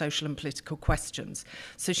answers to social and political questions.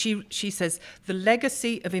 So she says the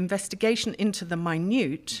legacy of investigation into the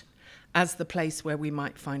minute as the place where we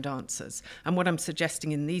might find answers. And what I'm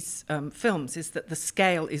suggesting in these films is that the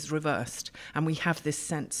scale is reversed, and we have this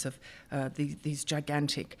sense of these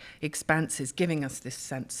gigantic expanses giving us this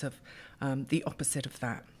sense of the opposite of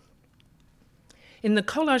that. In the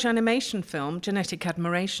collage animation film, Genetic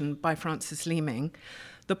Admiration by Francis Leeming,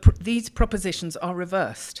 these propositions are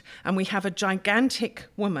reversed, and we have a gigantic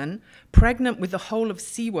woman pregnant with the whole of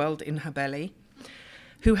SeaWorld in her belly,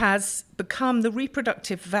 who has become the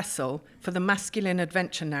reproductive vessel for the masculine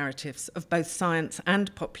adventure narratives of both science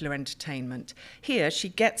and popular entertainment. Here, she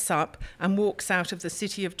gets up and walks out of the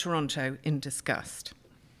city of Toronto in disgust.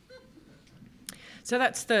 So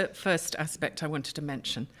that's the first aspect I wanted to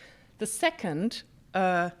mention. The second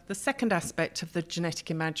aspect of the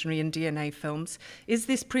genetic imaginary in DNA films is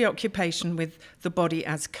this preoccupation with the body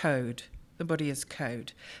as code. The body as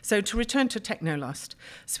code. So to return to Technolust,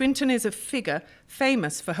 Swinton is a figure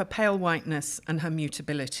famous for her pale whiteness and her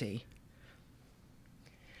mutability.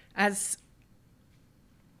 As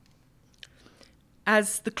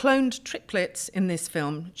the cloned triplets in this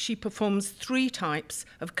film, she performs 3 types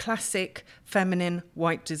of classic feminine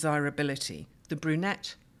white desirability: the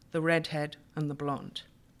brunette, the redhead, and the blonde.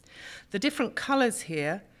 The different colours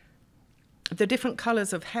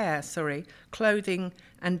of hair, clothing,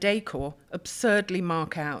 and decor absurdly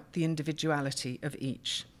mark out the individuality of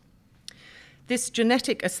each. This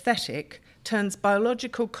genetic aesthetic turns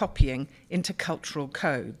biological copying into cultural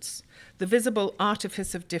codes. The visible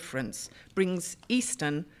artifice of difference brings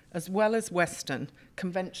Eastern as well as Western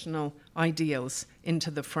conventional ideals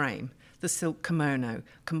into the frame. The silk kimono,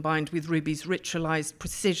 combined with Ruby's ritualized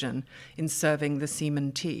precision in serving the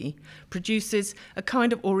semen tea, produces a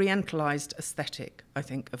kind of orientalized aesthetic, I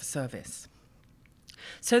think, of service.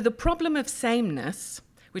 So the problem of sameness,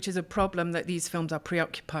 which is a problem that these films are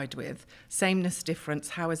preoccupied with, sameness, difference,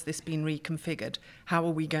 how has this been reconfigured? How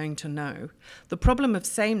are we going to know? The problem of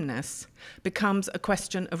sameness becomes a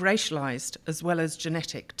question of racialized as well as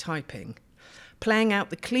genetic typing. Playing out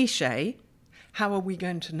the cliche, how are we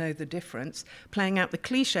going to know the difference? Playing out the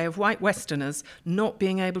cliche of white Westerners not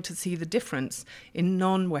being able to see the difference in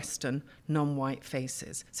non-Western, non-white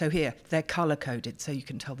faces. So here, they're color-coded so you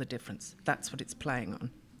can tell the difference. That's what it's playing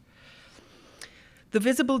on. The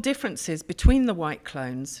visible differences between the white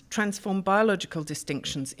clones transform biological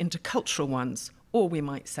distinctions into cultural ones, or we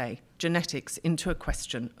might say genetics into a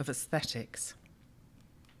question of aesthetics.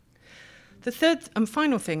 The third and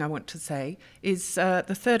final thing I want to say is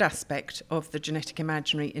the third aspect of the genetic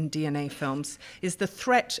imaginary in DNA films is the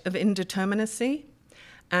threat of indeterminacy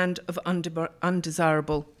and of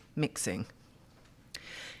undesirable mixing.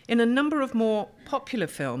 In a number of more popular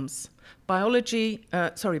films,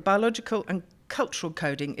 biological and cultural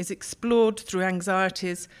coding is explored through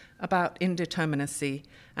anxieties about indeterminacy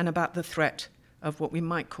and about the threat of what we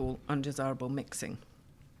might call undesirable mixing.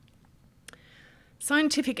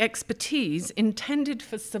 Scientific expertise intended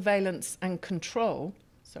for surveillance and control,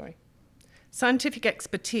 scientific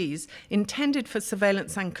expertise intended for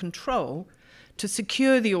surveillance and control to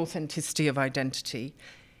secure the authenticity of identity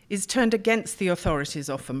is turned against the authorities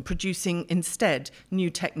often, producing instead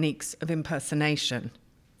new techniques of impersonation.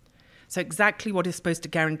 So exactly what is supposed to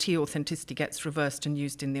guarantee authenticity gets reversed and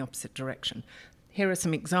used in the opposite direction. Here are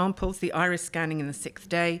some examples: the iris scanning in The Sixth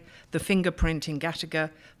Day, the fingerprint in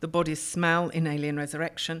Gattaca, the body's smell in Alien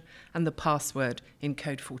Resurrection, and the password in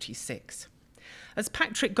Code 46. As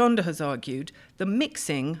Patrick Gonda has argued, the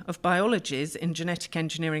mixing of biologies in genetic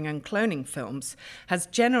engineering and cloning films has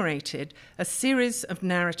generated a series of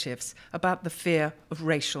narratives about the fear of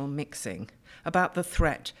racial mixing, about the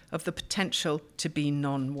threat of the potential to be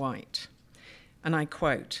non-white. And I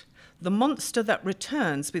quote, "The monster that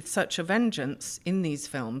returns with such a vengeance in these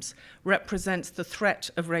films represents the threat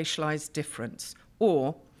of racialized difference,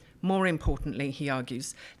 or, more importantly, he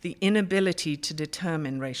argues, the inability to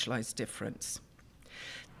determine racialized difference."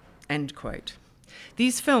 End quote.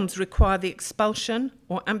 These films require the expulsion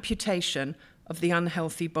or amputation of the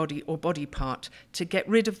unhealthy body or body part to get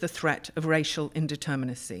rid of the threat of racial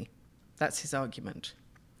indeterminacy. That's his argument.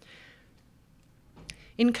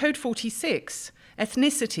 In Code 46,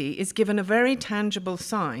 ethnicity is given a very tangible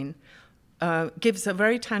sign, gives a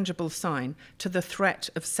very tangible sign to the threat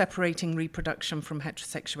of separating reproduction from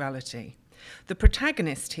heterosexuality. The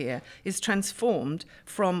protagonist here is transformed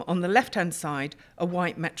from, on the left-hand side, a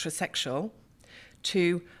white metrosexual,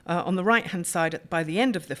 to, on the right-hand side, by the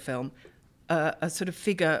end of the film, a sort of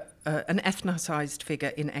figure, an ethnicized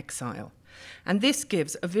figure in exile. And this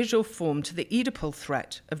gives a visual form to the Oedipal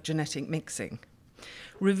threat of genetic mixing.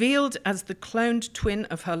 Revealed as the cloned twin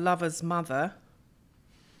of her lover's mother,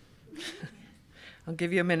 I'll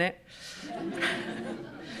give you a minute.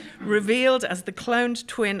 Revealed as the cloned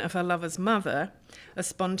twin of her lover's mother, a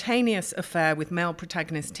spontaneous affair with male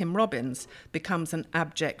protagonist Tim Robbins becomes an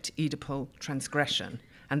abject Oedipal transgression.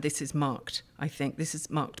 And this is marked, I think, this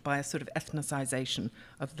is marked by a sort of ethnicization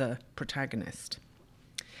of the protagonist.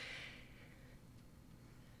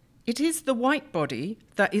 It is the white body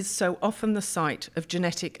that is so often the site of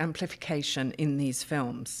genetic amplification in these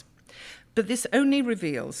films. But this only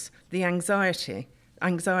reveals the anxieties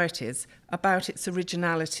about its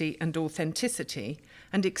originality and authenticity,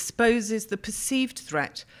 and exposes the perceived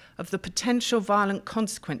threat of the potential violent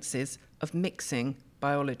consequences of mixing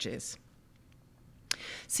biologies.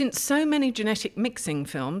 Since so many genetic mixing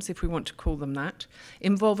films, if we want to call them that,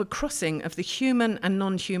 involve a crossing of the human and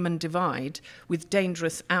non-human divide with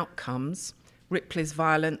dangerous outcomes, Ripley's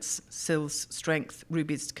violence, Sill's strength,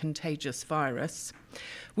 Ruby's contagious virus,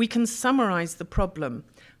 we can summarize the problem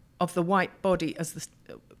of the white body as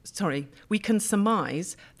we can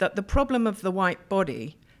surmise that the problem of the white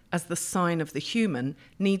body as the sign of the human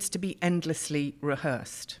needs to be endlessly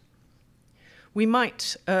rehearsed. We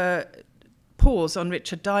might pause on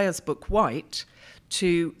Richard Dyer's book, White,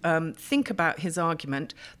 to think about his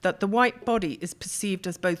argument that the white body is perceived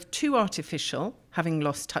as both too artificial, having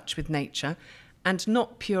lost touch with nature, and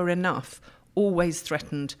not pure enough, always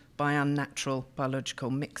threatened by unnatural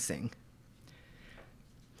biological mixing.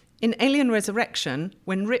 In Alien Resurrection,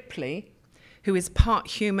 when Ripley, who is part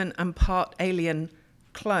human and part alien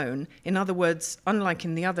clone, in other words, unlike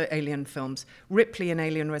in the other Alien films, Ripley in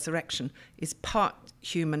Alien Resurrection is part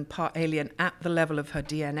human, part alien at the level of her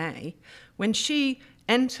DNA. When she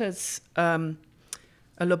enters a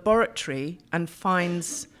laboratory and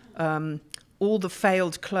finds all the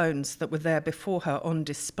failed clones that were there before her on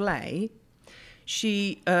display,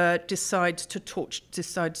 she decides to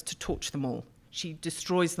torch them all. She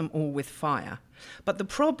destroys them all with fire. But the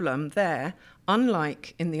problem there,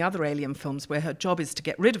 unlike in the other Alien films where her job is to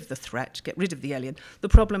get rid of the threat, get rid of the alien, the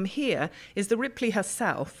problem here is that Ripley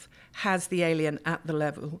herself has the alien at the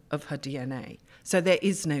level of her DNA. So there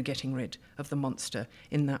is no getting rid of the monster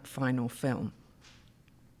in that final film.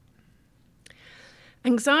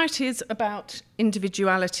 Anxieties about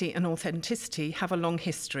individuality and authenticity have a long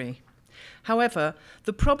history. However,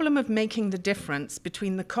 the problem of making the difference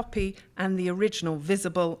between the copy and the original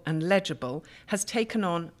visible and legible has taken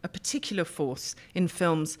on a particular force in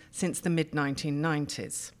films since the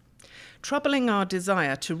mid-1990s. Troubling our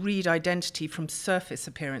desire to read identity from surface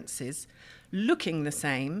appearances, looking the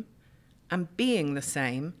same and being the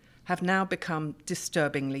same have now become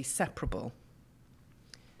disturbingly separable.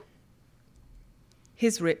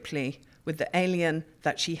 Here's Ripley with the alien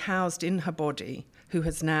that she housed in her body, who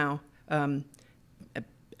has now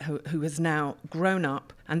grown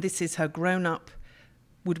up, and this is her grown up,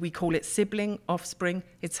 would we call it sibling, offspring?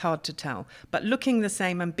 It's hard to tell. But looking the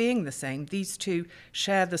same and being the same, these two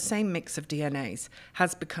share the same mix of DNAs,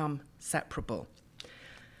 has become separable.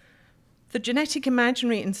 The genetic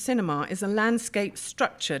imaginary in cinema is a landscape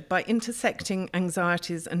structured by intersecting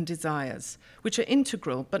anxieties and desires, which are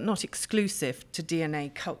integral but not exclusive to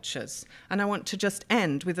DNA cultures. And I want to just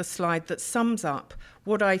end with a slide that sums up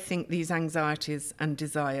what I think these anxieties and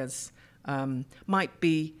desires might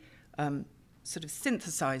be sort of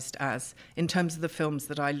synthesized as in terms of the films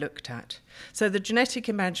that I looked at. So the genetic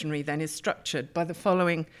imaginary then is structured by the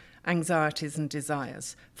following anxieties and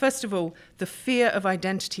desires. First of all, the fear of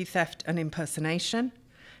identity theft and impersonation.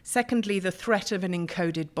 Secondly, the threat of an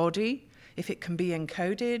encoded body. If it can be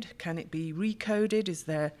encoded, can it be recoded? Is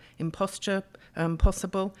there imposture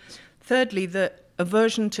possible? Thirdly, the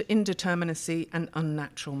aversion to indeterminacy and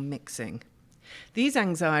unnatural mixing. These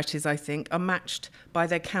anxieties, I think, are matched by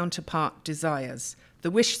their counterpart desires. The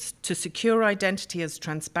wish to secure identity as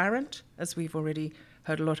transparent, as we've already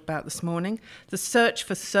heard a lot about this morning. The search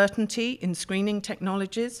for certainty in screening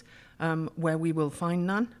technologies, where we will find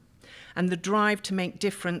none. And the drive to make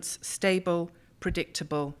difference stable,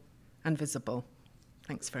 predictable, and visible.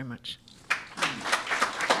 Thanks very much.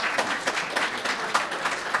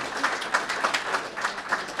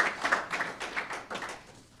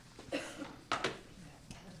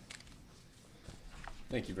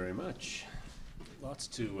 Thank you very much. Lots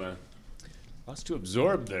to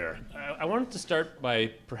absorb there. I wanted to start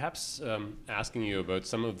by perhaps asking you about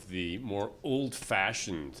some of the more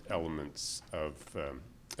old-fashioned elements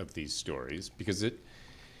of these stories, because it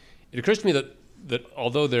occurs to me that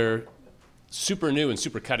although they're super new and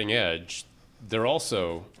super cutting edge, they're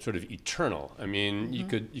also sort of eternal. I mean, you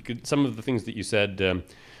could some of the things that you said.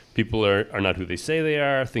 People are not who they say they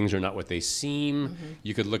are. Things are not what they seem.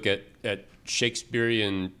 You could look at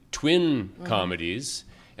Shakespearean twin comedies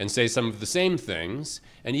and say some of the same things,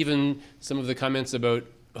 and even some of the comments about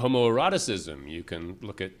homoeroticism. You can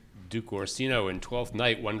look at Duke Orsino in Twelfth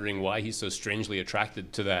Night, wondering why he's so strangely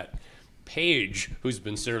attracted to that page who's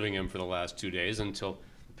been serving him for the last 2 days, until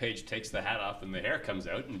the page takes the hat off and the hair comes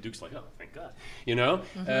out, and Duke's like, oh, thank God. You know?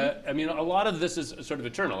 I mean, a lot of this is sort of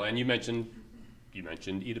eternal, and you mentioned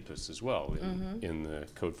Oedipus as well in the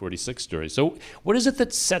Code 46 story. So what is it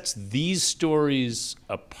that sets these stories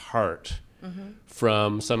apart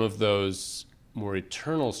from some of those more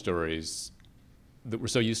eternal stories that we're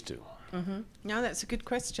so used to? No, that's a good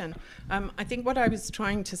question. I think what I was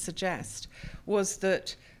trying to suggest was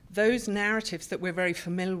that those narratives that we're very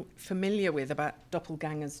familiar with about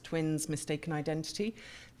doppelgangers, twins, mistaken identity,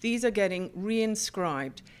 these are getting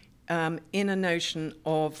reinscribed in a notion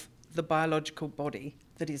of the biological body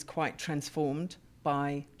that is quite transformed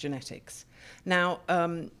by genetics. Now,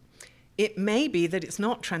 it may be that it's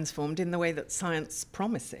not transformed in the way that science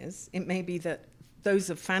promises. It may be that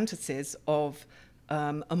those are fantasies of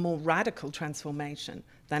a more radical transformation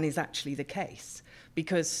than is actually the case.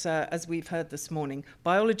 Because, as we've heard this morning,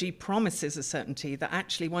 biology promises a certainty that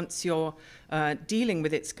actually once you're dealing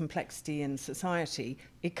with its complexity in society,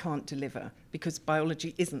 it can't deliver, because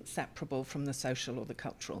biology isn't separable from the social or the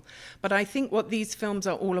cultural. But I think what these films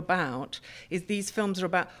are all about is these films are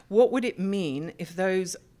about what would it mean if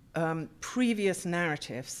those previous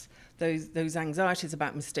narratives, those anxieties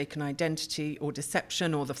about mistaken identity or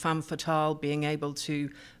deception, or the femme fatale being able to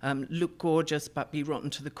look gorgeous but be rotten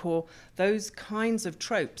to the core, those kinds of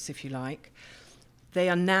tropes, if you like, they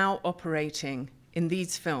are now operating in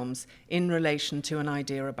these films in relation to an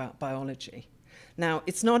idea about biology. Now,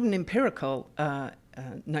 it's not an empirical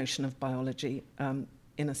notion of biology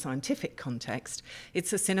in a scientific context.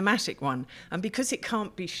 It's a cinematic one. And because it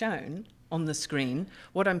can't be shown on the screen,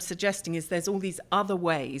 what I'm suggesting is there's all these other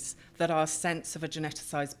ways that our sense of a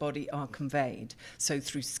geneticized body are conveyed. So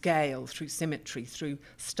through scale, through symmetry, through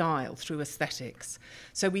style, through aesthetics.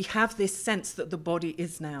 So we have this sense that the body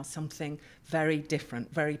is now something very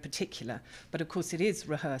different, very particular. But of course it is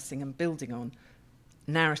rehearsing and building on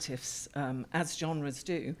narratives, as genres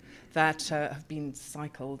do, that have been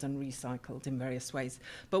cycled and recycled in various ways.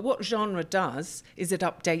 But what genre does is it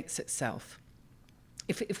updates itself.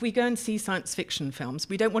 If we go and see science fiction films,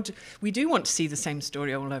 we do want to see the same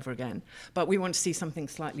story all over again, but we want to see something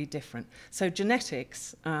slightly different. So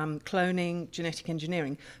genetics, cloning, genetic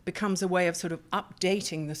engineering becomes a way of sort of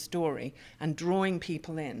updating the story and drawing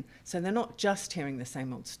people in. So they're not just hearing the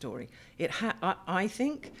same old story. I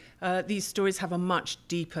think these stories have a much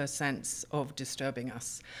deeper sense of disturbing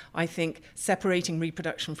us. I think separating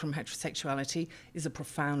reproduction from heterosexuality is a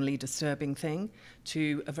profoundly disturbing thing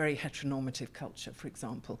to a very heteronormative culture, for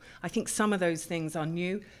example. I think some of those things are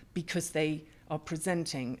new because they are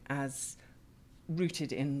presenting as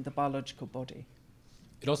rooted in the biological body.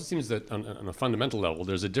 It also seems that on a fundamental level,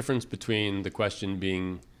 there's a difference between the question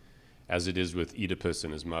being, as it is with Oedipus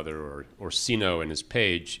and his mother, or Orsino and his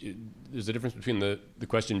page, there's a difference between the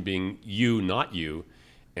question being you, not you,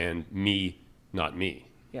 and me, not me.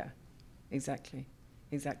 Yeah, exactly.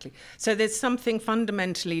 Exactly. So there's something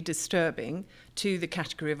fundamentally disturbing to the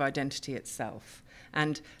category of identity itself.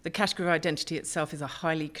 And the category of identity itself is a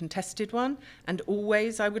highly contested one, and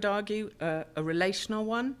always, I would argue, a relational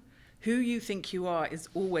one. Who you think you are is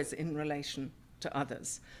always in relation to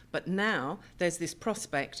others. But now there's this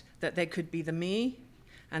prospect that there could be the me,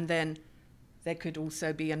 and then there could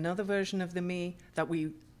also be another version of the me that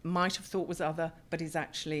we might have thought was other, but is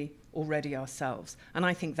actually already ourselves. And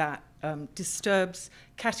I think that disturbs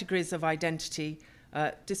categories of identity,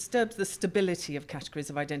 disturbs the stability of categories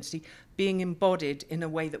of identity being embodied in a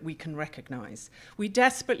way that we can recognize. We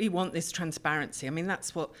desperately want this transparency. I mean,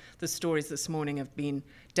 that's what the stories this morning have been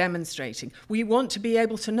demonstrating. We want to be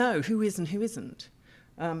able to know who is and who isn't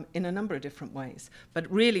in a number of different ways.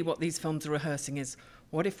 But really what these films are rehearsing is,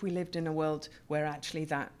 what if we lived in a world where actually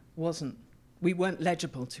that wasn't, we weren't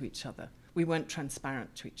legible to each other, we weren't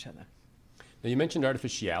transparent to each other. Now you mentioned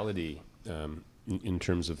artificiality in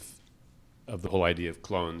terms of the whole idea of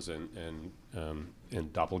clones and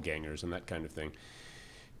doppelgangers and that kind of thing.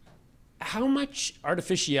 How much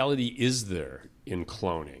artificiality is there in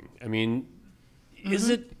cloning? I mean, is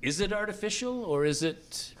it artificial, or is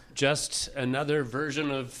it just another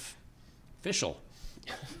version of official?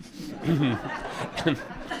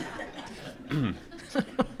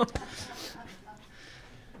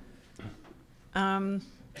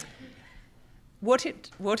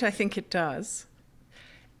 What I think it does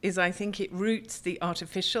is I think it roots the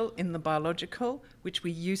artificial in the biological, which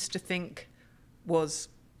we used to think was,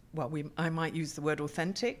 well, I might use the word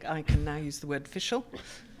authentic. I can now use the word official.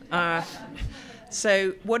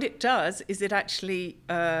 So what it does is it actually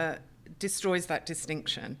destroys that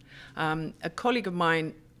distinction. A colleague of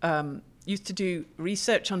mine used to do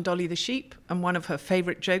research on Dolly the sheep, and one of her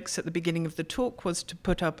favorite jokes at the beginning of the talk was to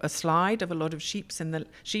put up a slide of a lot of sheep in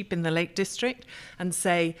the Lake District and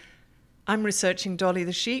say, I'm researching Dolly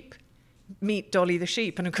the sheep, meet Dolly the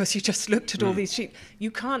sheep. And of course you just looked at all these sheep.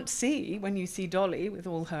 You can't see, when you see Dolly with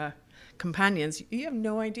all her companions, you have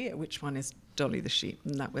no idea which one is Dolly the sheep,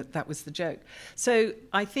 and that was the joke. So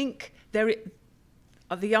I think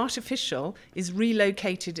the artificial is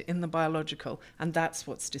relocated in the biological, and that's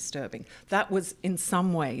what's disturbing. That was in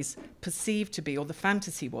some ways perceived to be, or the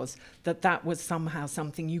fantasy was, that was somehow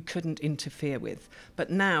something you couldn't interfere with.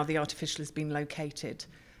 But now the artificial has been located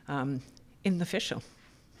in the official.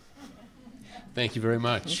 Thank you very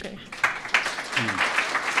much. Okay.